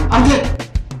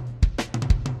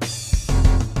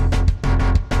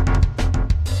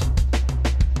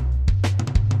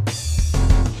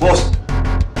 Bos,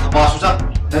 apa susah?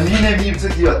 Dan ni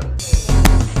bisa dia.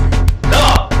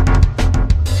 Dah.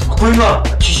 Aku ini mah,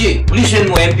 cici, polisi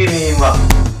mau MP ni mah.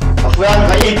 Aku yang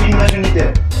kaya MP mana ni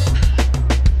deh.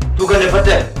 Tu kan dapat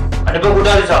deh. Ada apa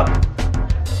kuda ni sah?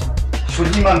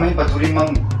 Suri mang main paturi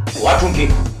mang. Watchung ki,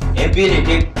 MP ni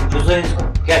ke, jualan itu,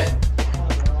 ke?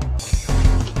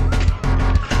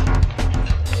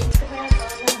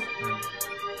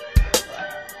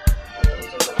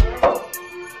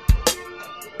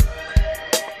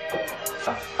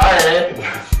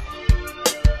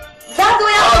 Satu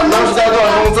ya. Nang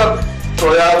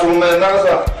soya cuma nang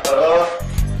sa.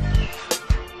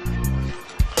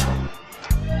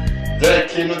 Jadi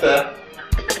kini tu.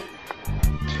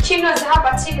 Cina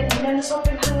sahabat sih ke dia nak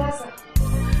sopir hangat.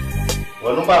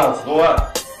 Walau bang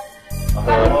sedua.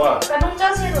 Apa nama? Kanong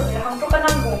jauh sih tu, hampa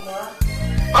kanang bunga.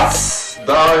 As,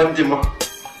 dah nanti mah.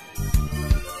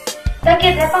 Tak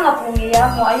kita apa ngap bunga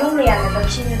mau ayung lian ada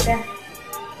sini tu.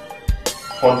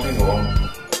 Konting orang.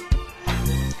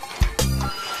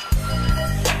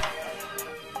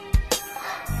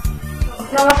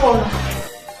 Nama phone.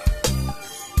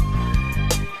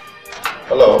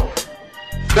 Hello.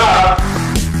 Dah.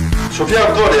 Sofia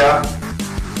betul ya?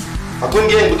 Akun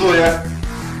geng betul ya?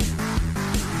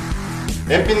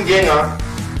 Empin geng ah?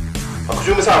 Aku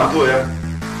cuma sama betul ya?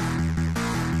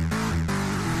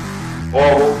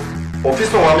 Oh,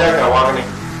 office tu kami akan awak ni.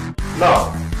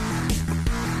 Nah.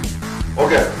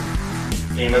 Okay.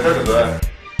 Ini tu tu.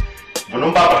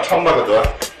 Belum apa cuma tu.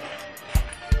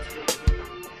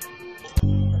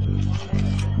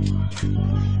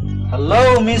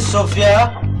 Hello, Miss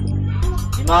Sophia.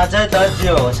 Di mana tadi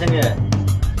oh, sini.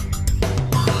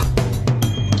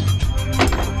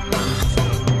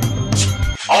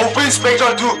 Open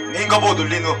Inspector tu, ni kau bodoh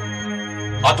lino.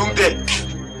 Atung deh,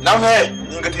 namhe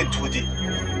ni kau tin tu di.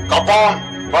 Kapam,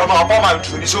 baru apa macam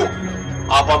tu ni so.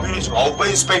 Apa ni so? Open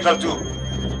Inspector tu.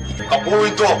 Kapu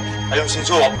itu, ayam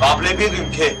senso, apa lebih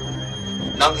rimke.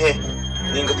 Namhe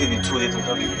ni kau tin tu di tu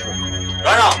kau ni.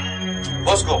 Rana,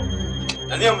 Bosco,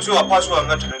 nanti yang musuh apa so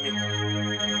angkat cermin.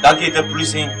 Lagi ada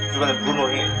polisi, juga ada Bruno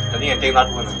ni, nanti yang tek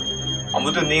nak mana.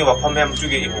 Amutu ni apa pemem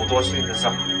juga ibu tua sini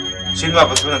besar. Sini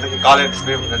apa betul nanti kalian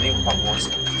juga nanti apa muas.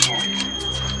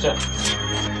 Cak.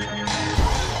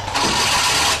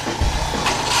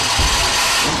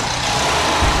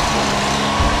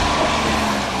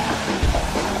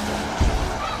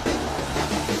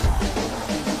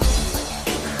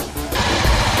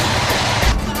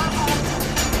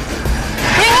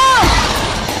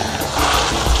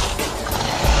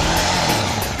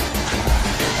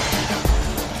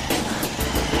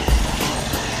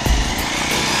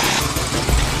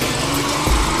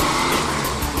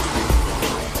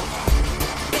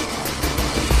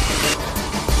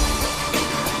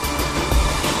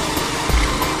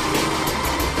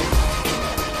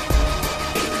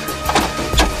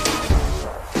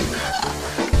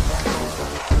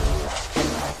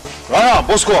 Rana,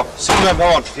 Bosco, sini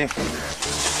bawa tu.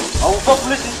 Apa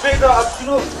Police Inspector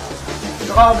Bruno?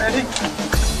 Sekarang ready?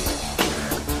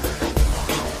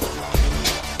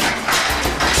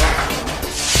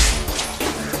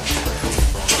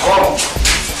 Oh.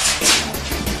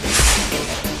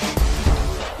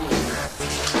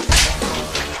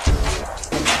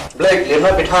 ม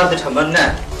าไปทานไปทำมันน่ะ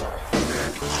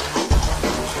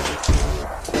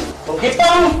โอเค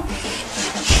ปัง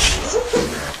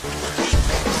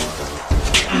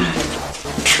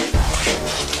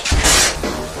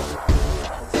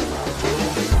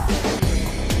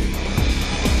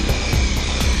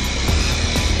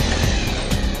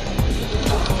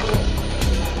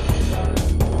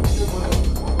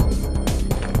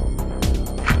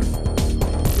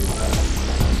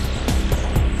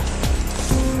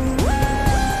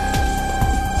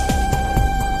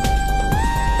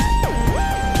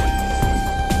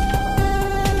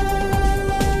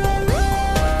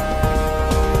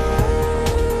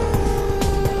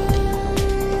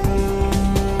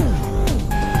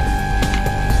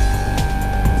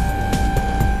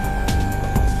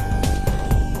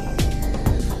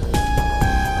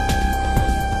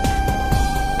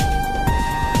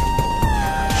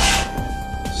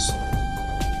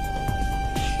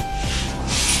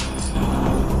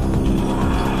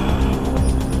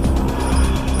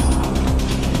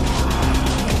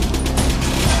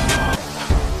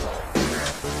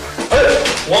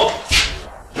我，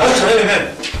那个城里面，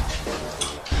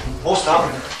我是他们，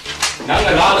两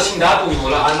个拉的新大都有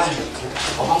了，俺们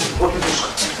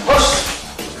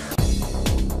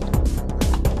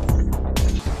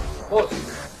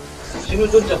신우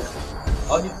존재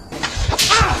아니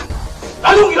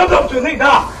나도 이런 없죠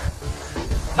내가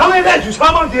남의 내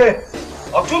주사망지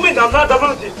어쩌면 남나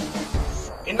담망지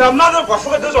이 남나는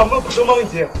과수가 돼서 한번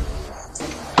부서망이지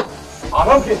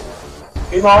아람게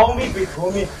이 마음이 그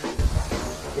도움이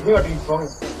이게가 되게 좋아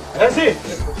에시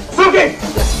쏘게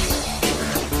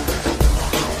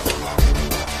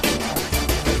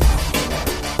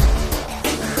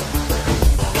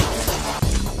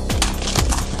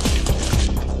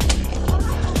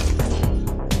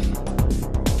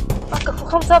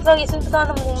không sao lagi sudah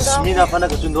nak mengumumkan. Semina apa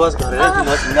nak kesunduas kerja?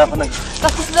 Semina apa nak?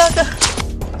 Aku sudah ke.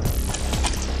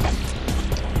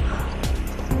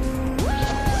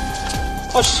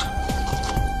 Osh.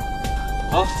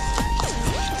 Oh.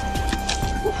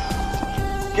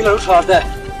 Kila lu saat deh.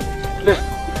 Le.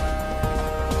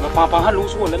 Mapapang lu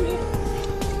semua lagi.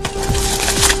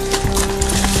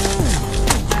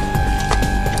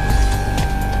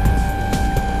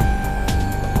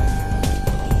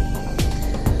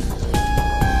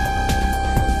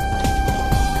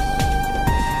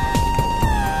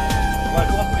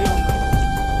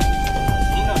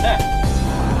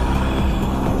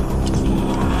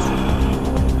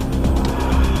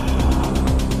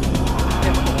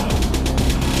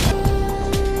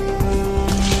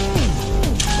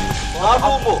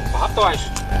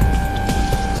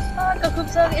 Aku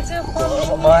besar itu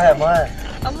pun. Mai.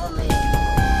 Amo me.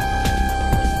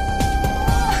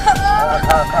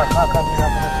 Kak.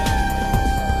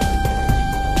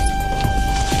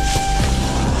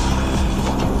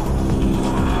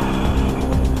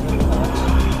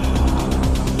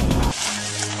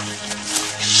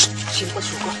 Simpan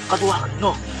suka kedua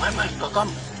no. Mai kakam.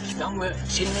 Yang we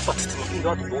sini pas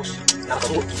tinggal di bos. Nak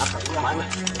mai.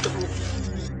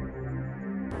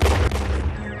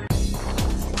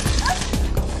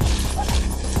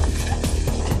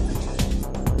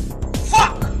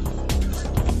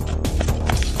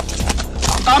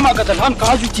 Tama ka dalhan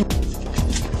kaju ti.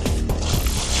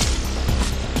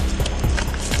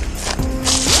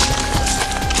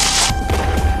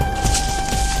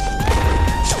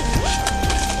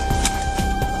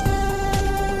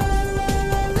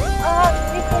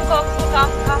 Ni pun kau sudah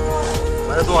kamu.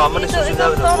 Mana tu aman sudah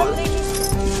betul.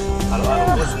 Kalau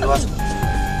aku sudah.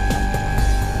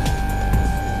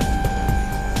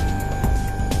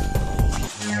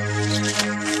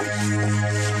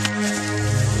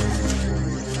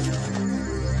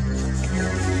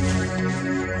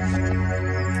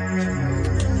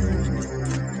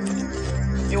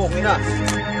 Mina.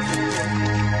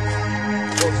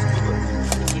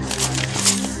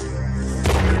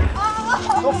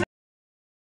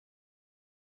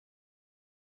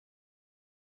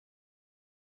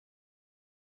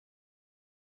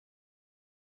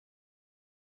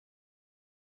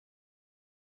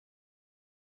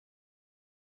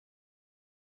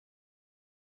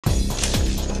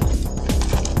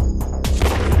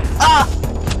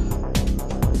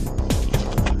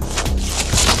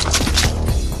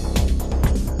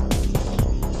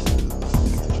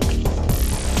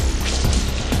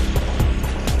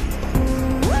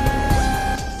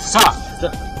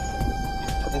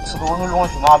 오늘 농어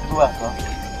좀 앞두고 왔어.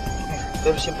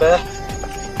 대신 빼.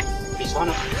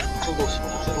 비서는 주고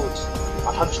아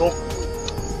한총.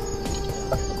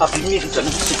 아 비밀이 진짜.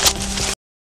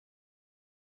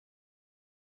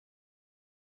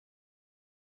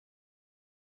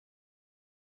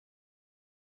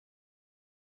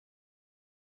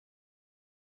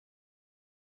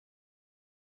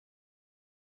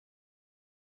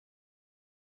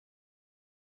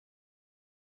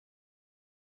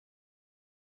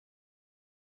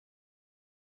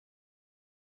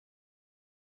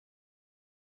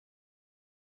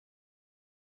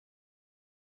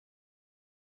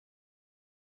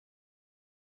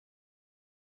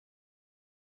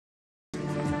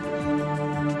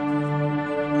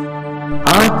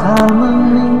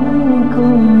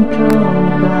 Atamangkum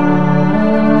trongka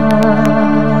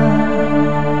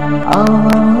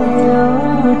Awayo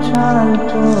chal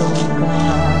trongka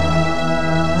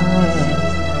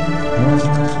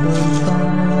Yamalumpa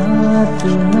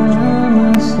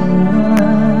tunamasina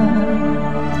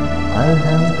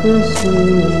Alham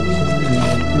kesuci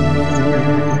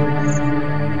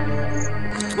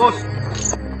Bos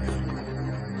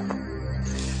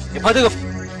이파드가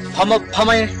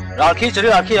파마이 라키 저리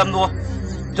라키 ям도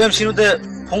좀 신우데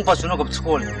봉파 주는 거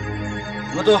없고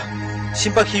뭐도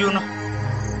신바 키우는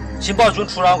신바 준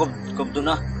출한 거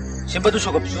겁도나 신바도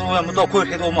저거 주면 뭐도 그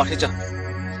해도 뭐 했자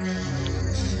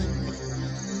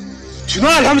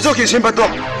준아 하면서 긴 신발도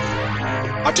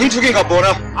팅투기가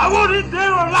뭐라 아무리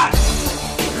내려라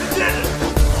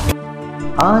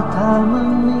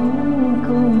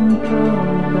Atamangkum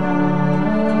trongka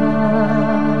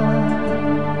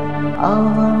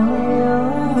Awayo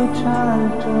chal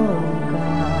trongka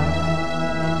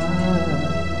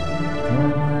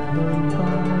Yamalumpa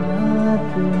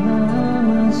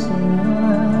tunamasina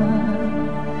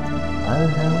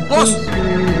Alham Bos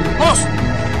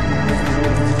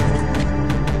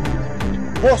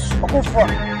Bos aku fa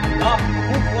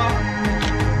aku fa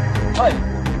hai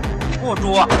aku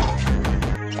tua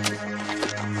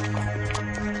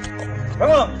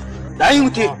나이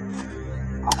못해.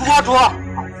 아쿠가 좋아.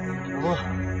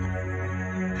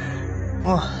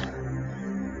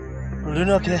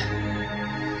 Bruno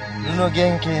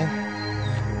geng ke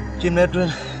Jim Nedrin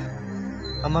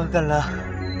Amakala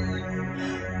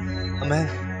Amen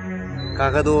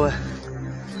Kakado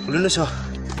Bruno so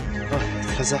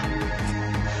가자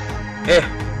에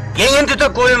갱엔도 다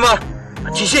고일마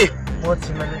지시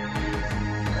뭐지 말래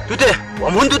두대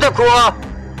원문도 다 고아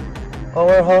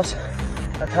Our house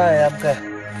Ataya amka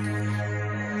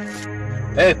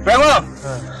에 브라마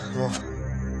뭐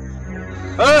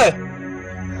에이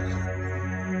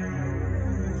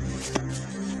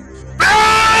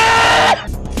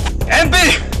엠비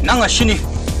낭아 신이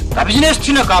가비지네스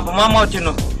티나 가부 마마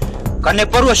티노 간네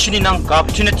버로 신이 낭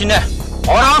가부 티네 티네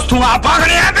어라우스 통아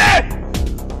아파그니 엠비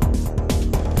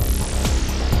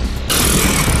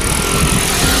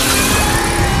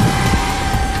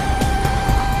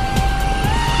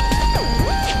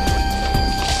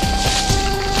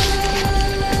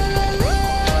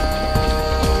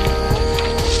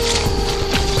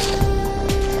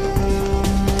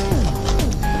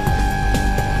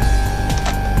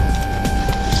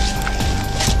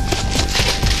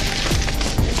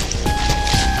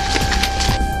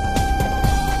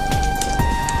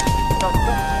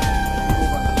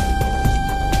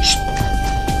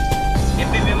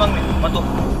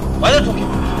맞아 토끼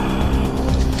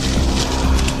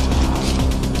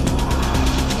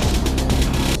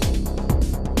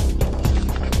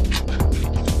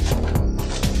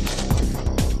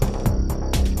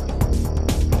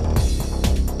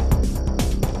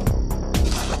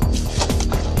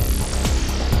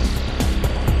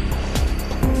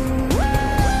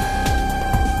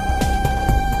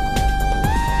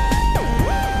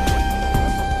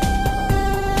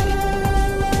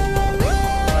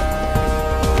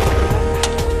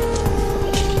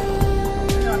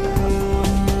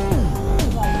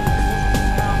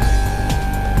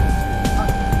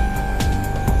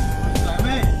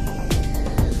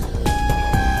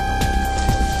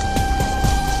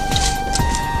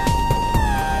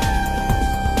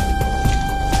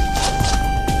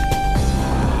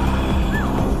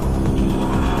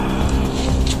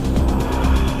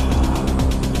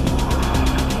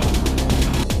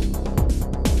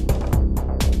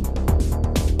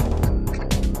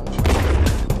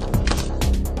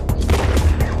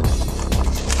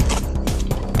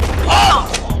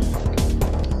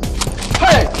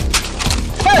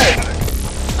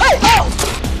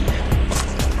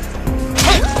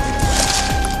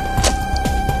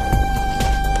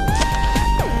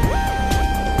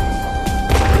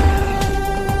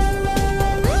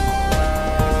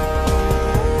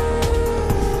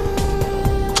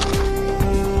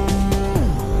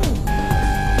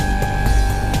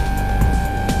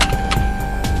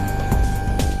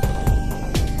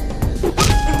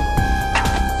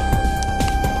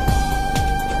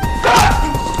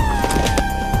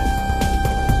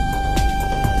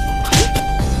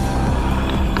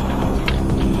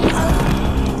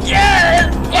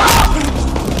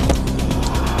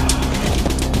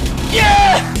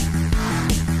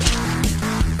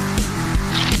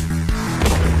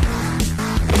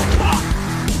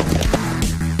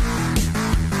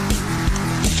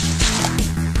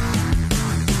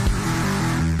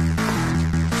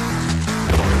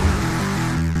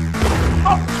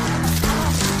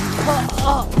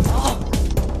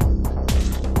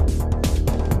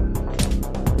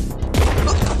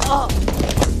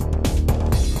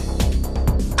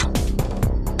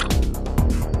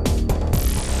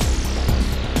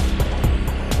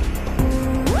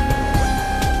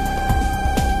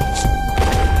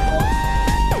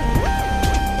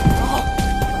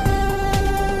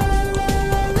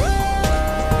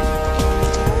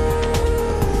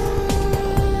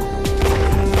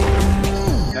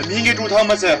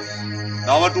맞아요.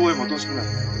 나와 또왜 못 오시구나.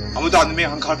 아무도 안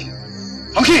오면 한 칼피.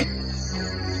 한키.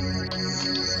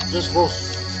 Yes, boss.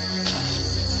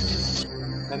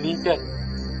 나 민대.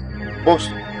 Boss,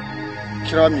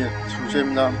 kirami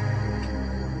sujem nam.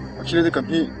 Akira de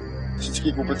kampi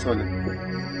sitiki ko patsale.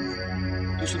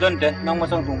 또 수단데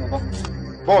낭마상 동가.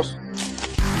 Boss.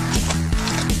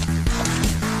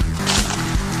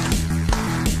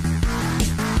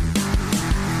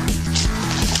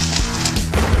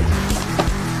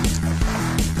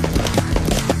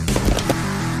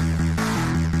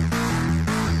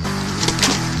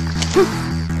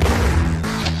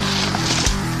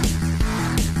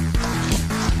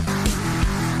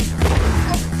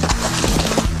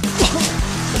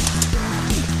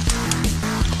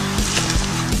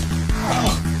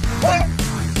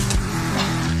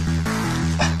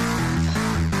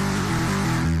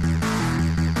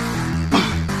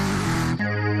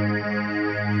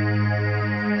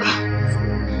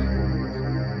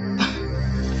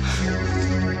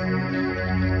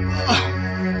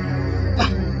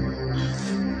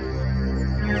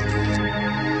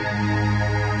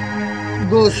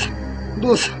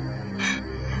 Boss,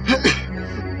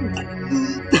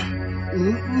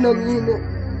 namino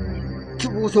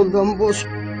kibu선단 boss,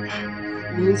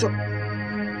 민서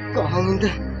강한데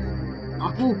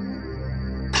aku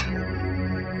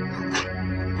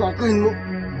kakak mo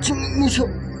chingisho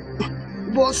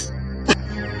boss.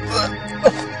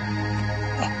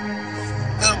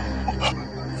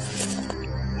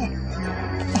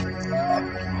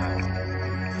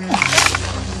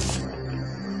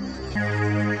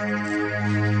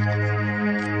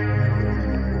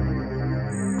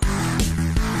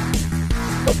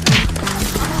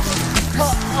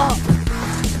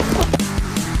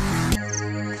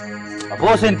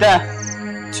 보센다.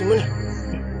 짐을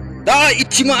나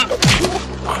잊지 마.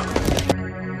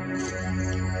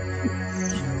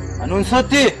 안온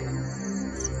서티.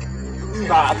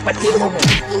 나 빠티.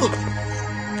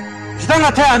 주당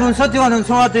같아 안온 서티와 안온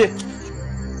송아티.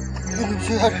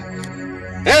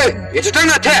 에이, 얘 주당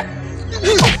같아.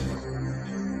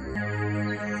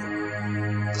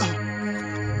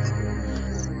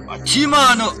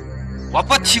 지마는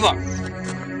와빠치와.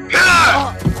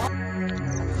 야!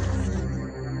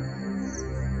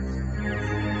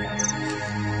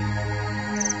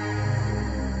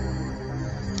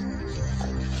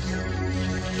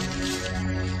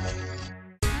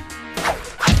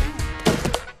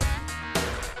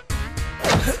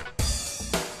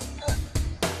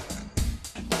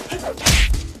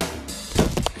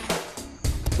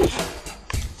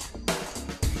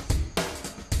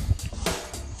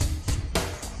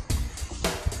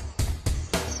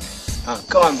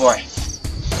 Come on, boy.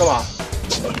 Come on.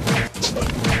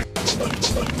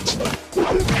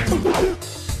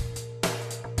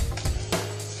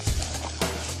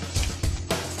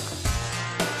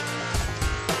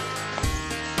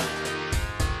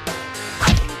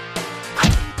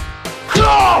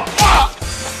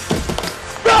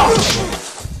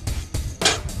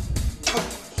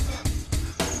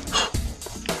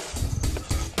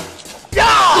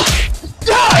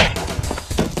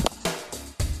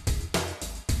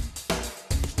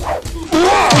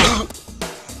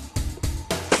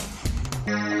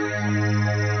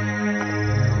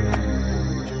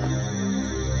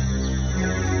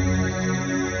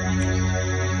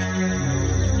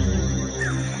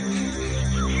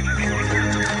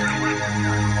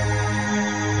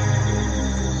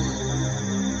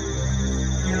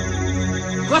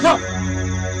 가서!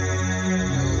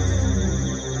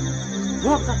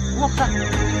 고맙다, 고맙다.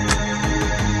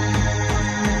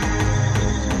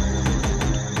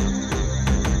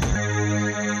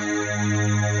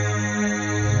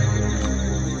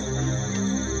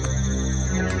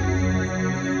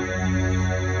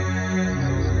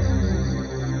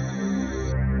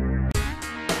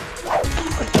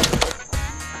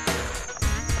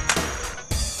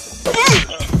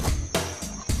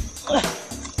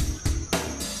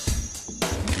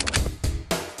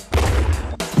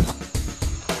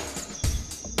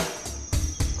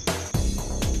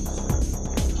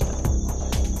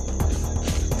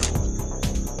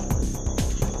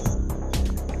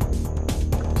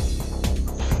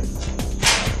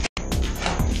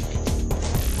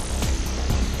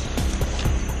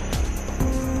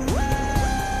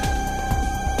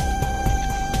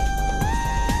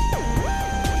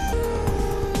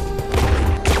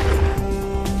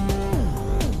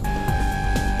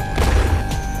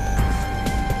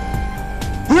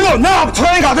 Bruno, now I'm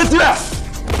trying out this way.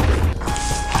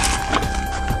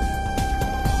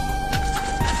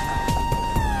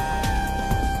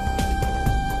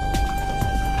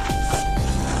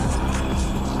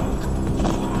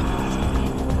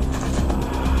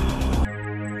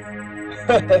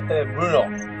 Bruno,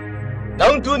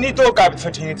 nang tu ni to ka bi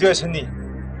thing je sani.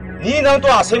 Ni nang to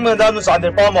assignment da nu san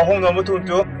de pa ma hong na mu tu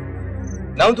tu.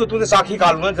 Nang tu ne sa khi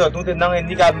ka lu na tu de nang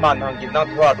ni ka ma nang ki nang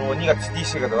thwa do ni ka ti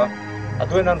si ga da. A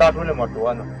tu nang da tu le ma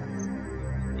do na.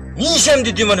 Ni xem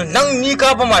di man nang ni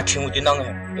ka pa ma thing di nang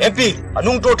he. MP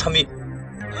anung to thami.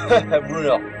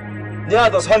 Bruno, ni a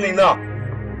do san ning na.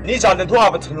 Ni san de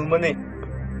thwa ba thlu ma ni.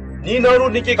 Ni na ru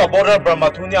ni ki ka border ba ma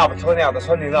tu ni a ba thwa ni a da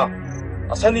san ning na.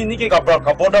 A san ni ki ka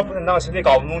border pu na san ni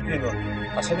ka nu ti no.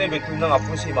 A san ni be tu na a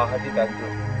pu si ma ha di da tu.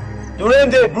 Tu ren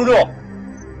de Bruno.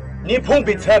 Ni phong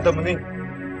bi tha da ma ni.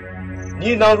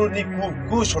 Ni na ru ni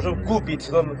gu so so gu bi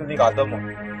tha ma tu ni ga da ma.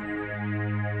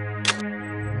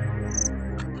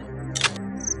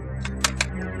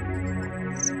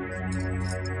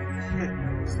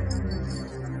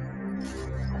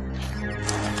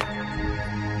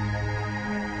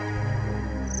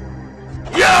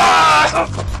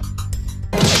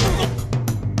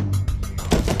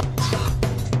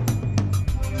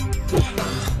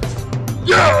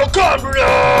 Yeah, come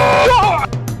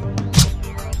on!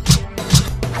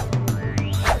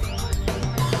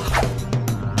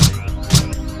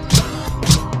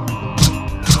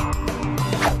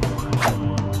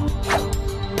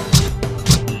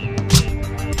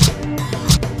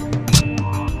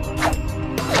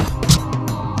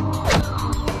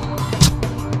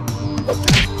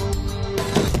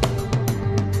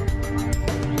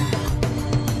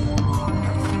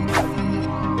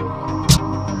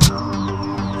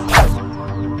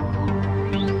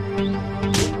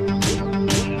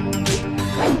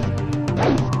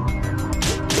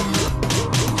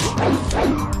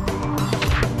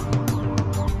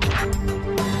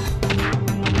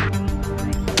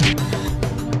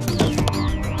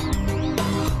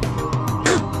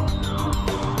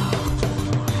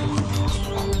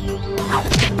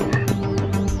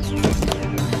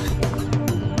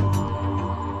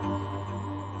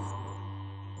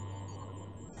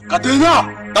 Katena,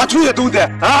 na chu ye dong de,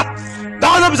 ha?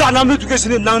 Da na ba na me tu ke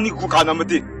sine nang ni ku ka na me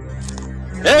di.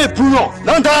 Eh Bruno,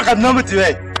 nang da ka na me di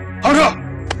eh. Hao re.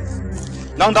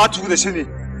 Nang da chu de sine.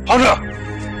 Hao re.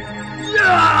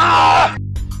 Ya!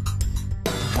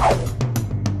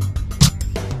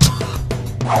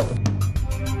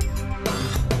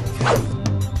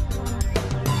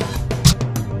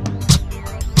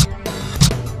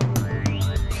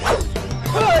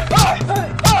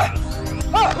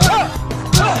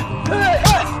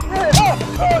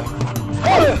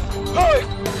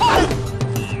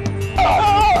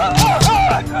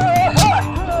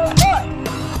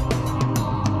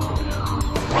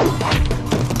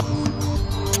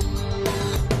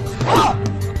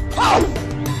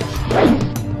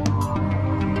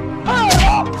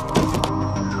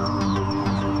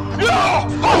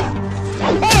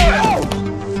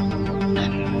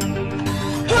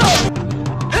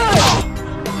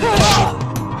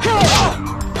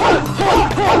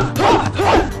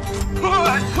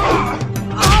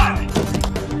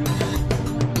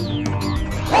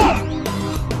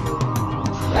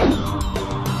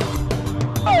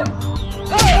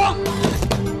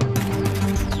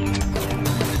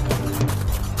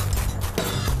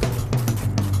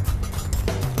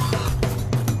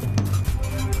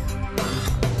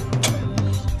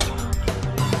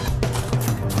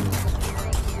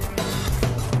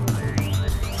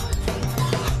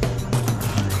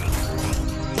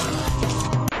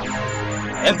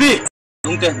 MP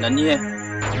동대 난니해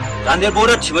Chandel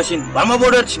border chimashin Burma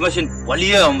border chimashin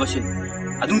waliya ammashin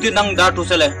adungte nang da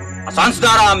tosale asans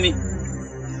dara ammi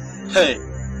Hey,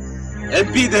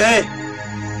 MP de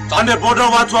Chandel border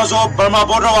wa so Burma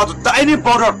border wa tiny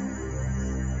border.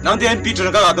 Nang de MP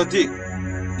chana ka da ti.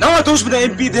 Nang to shme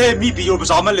MP de mi bi yo ba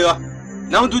sa ma le.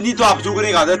 Nang du ni to ab ju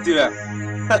gre ga da ti.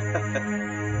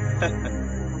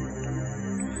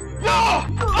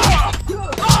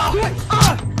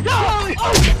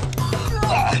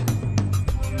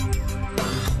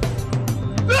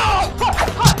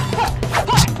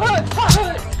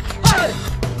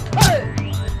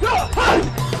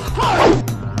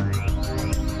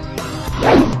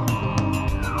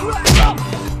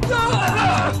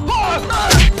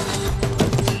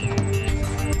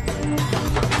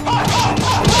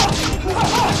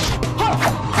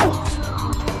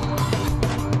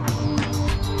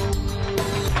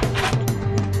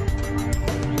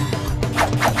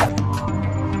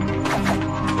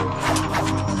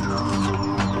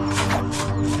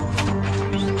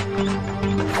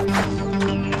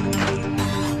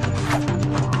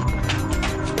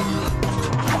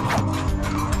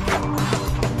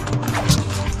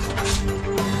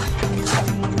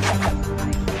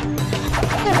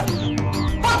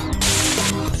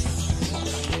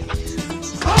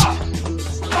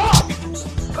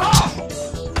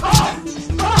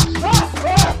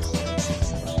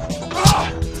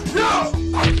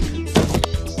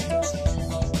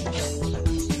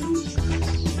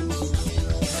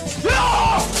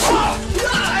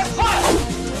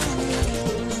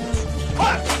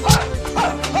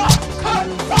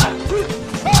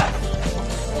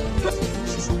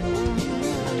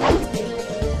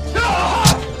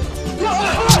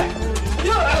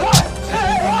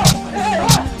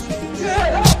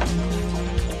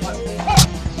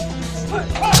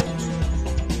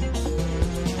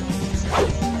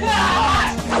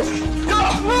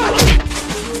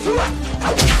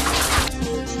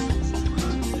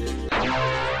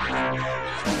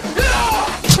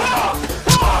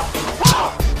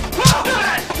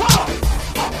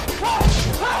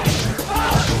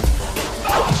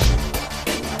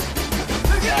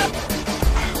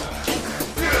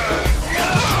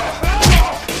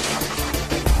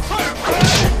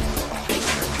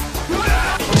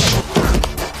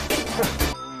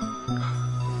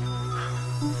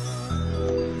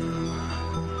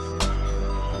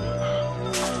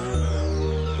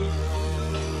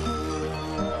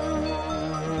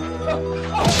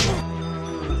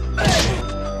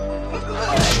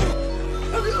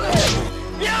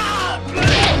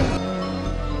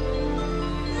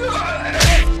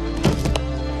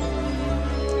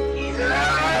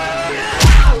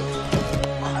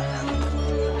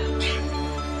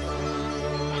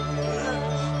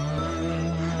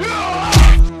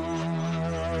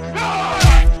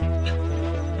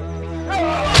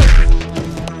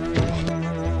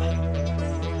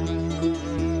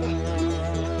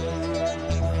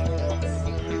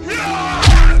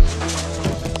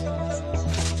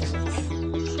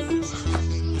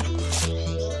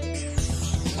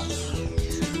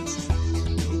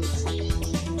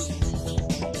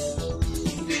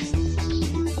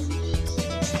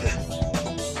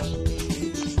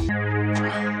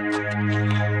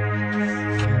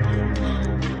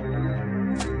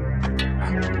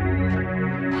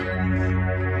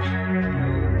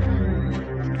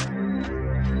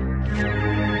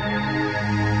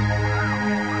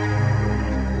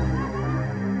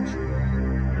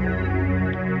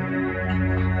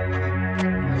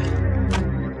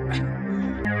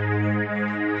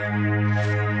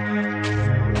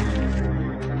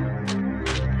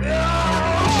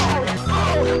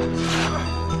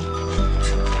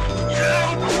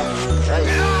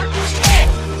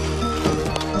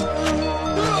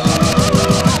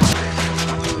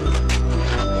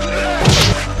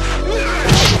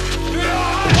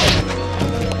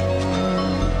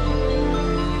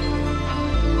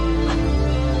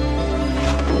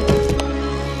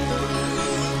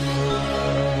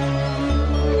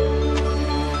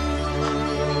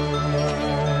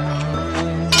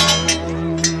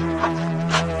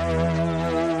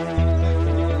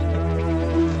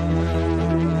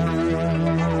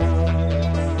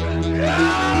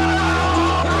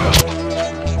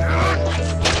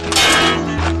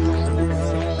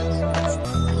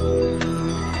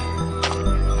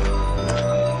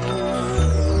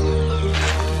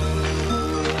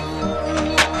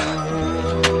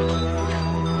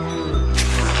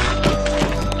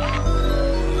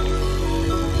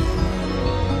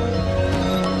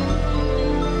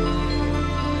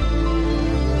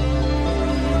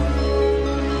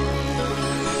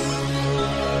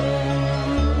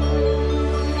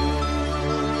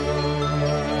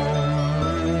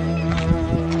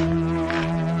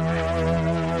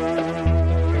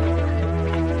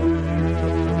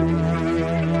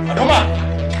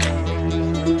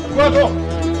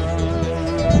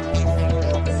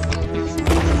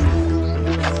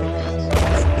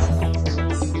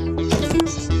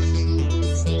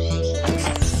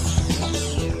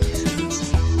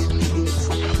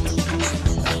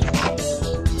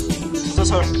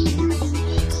 Sir.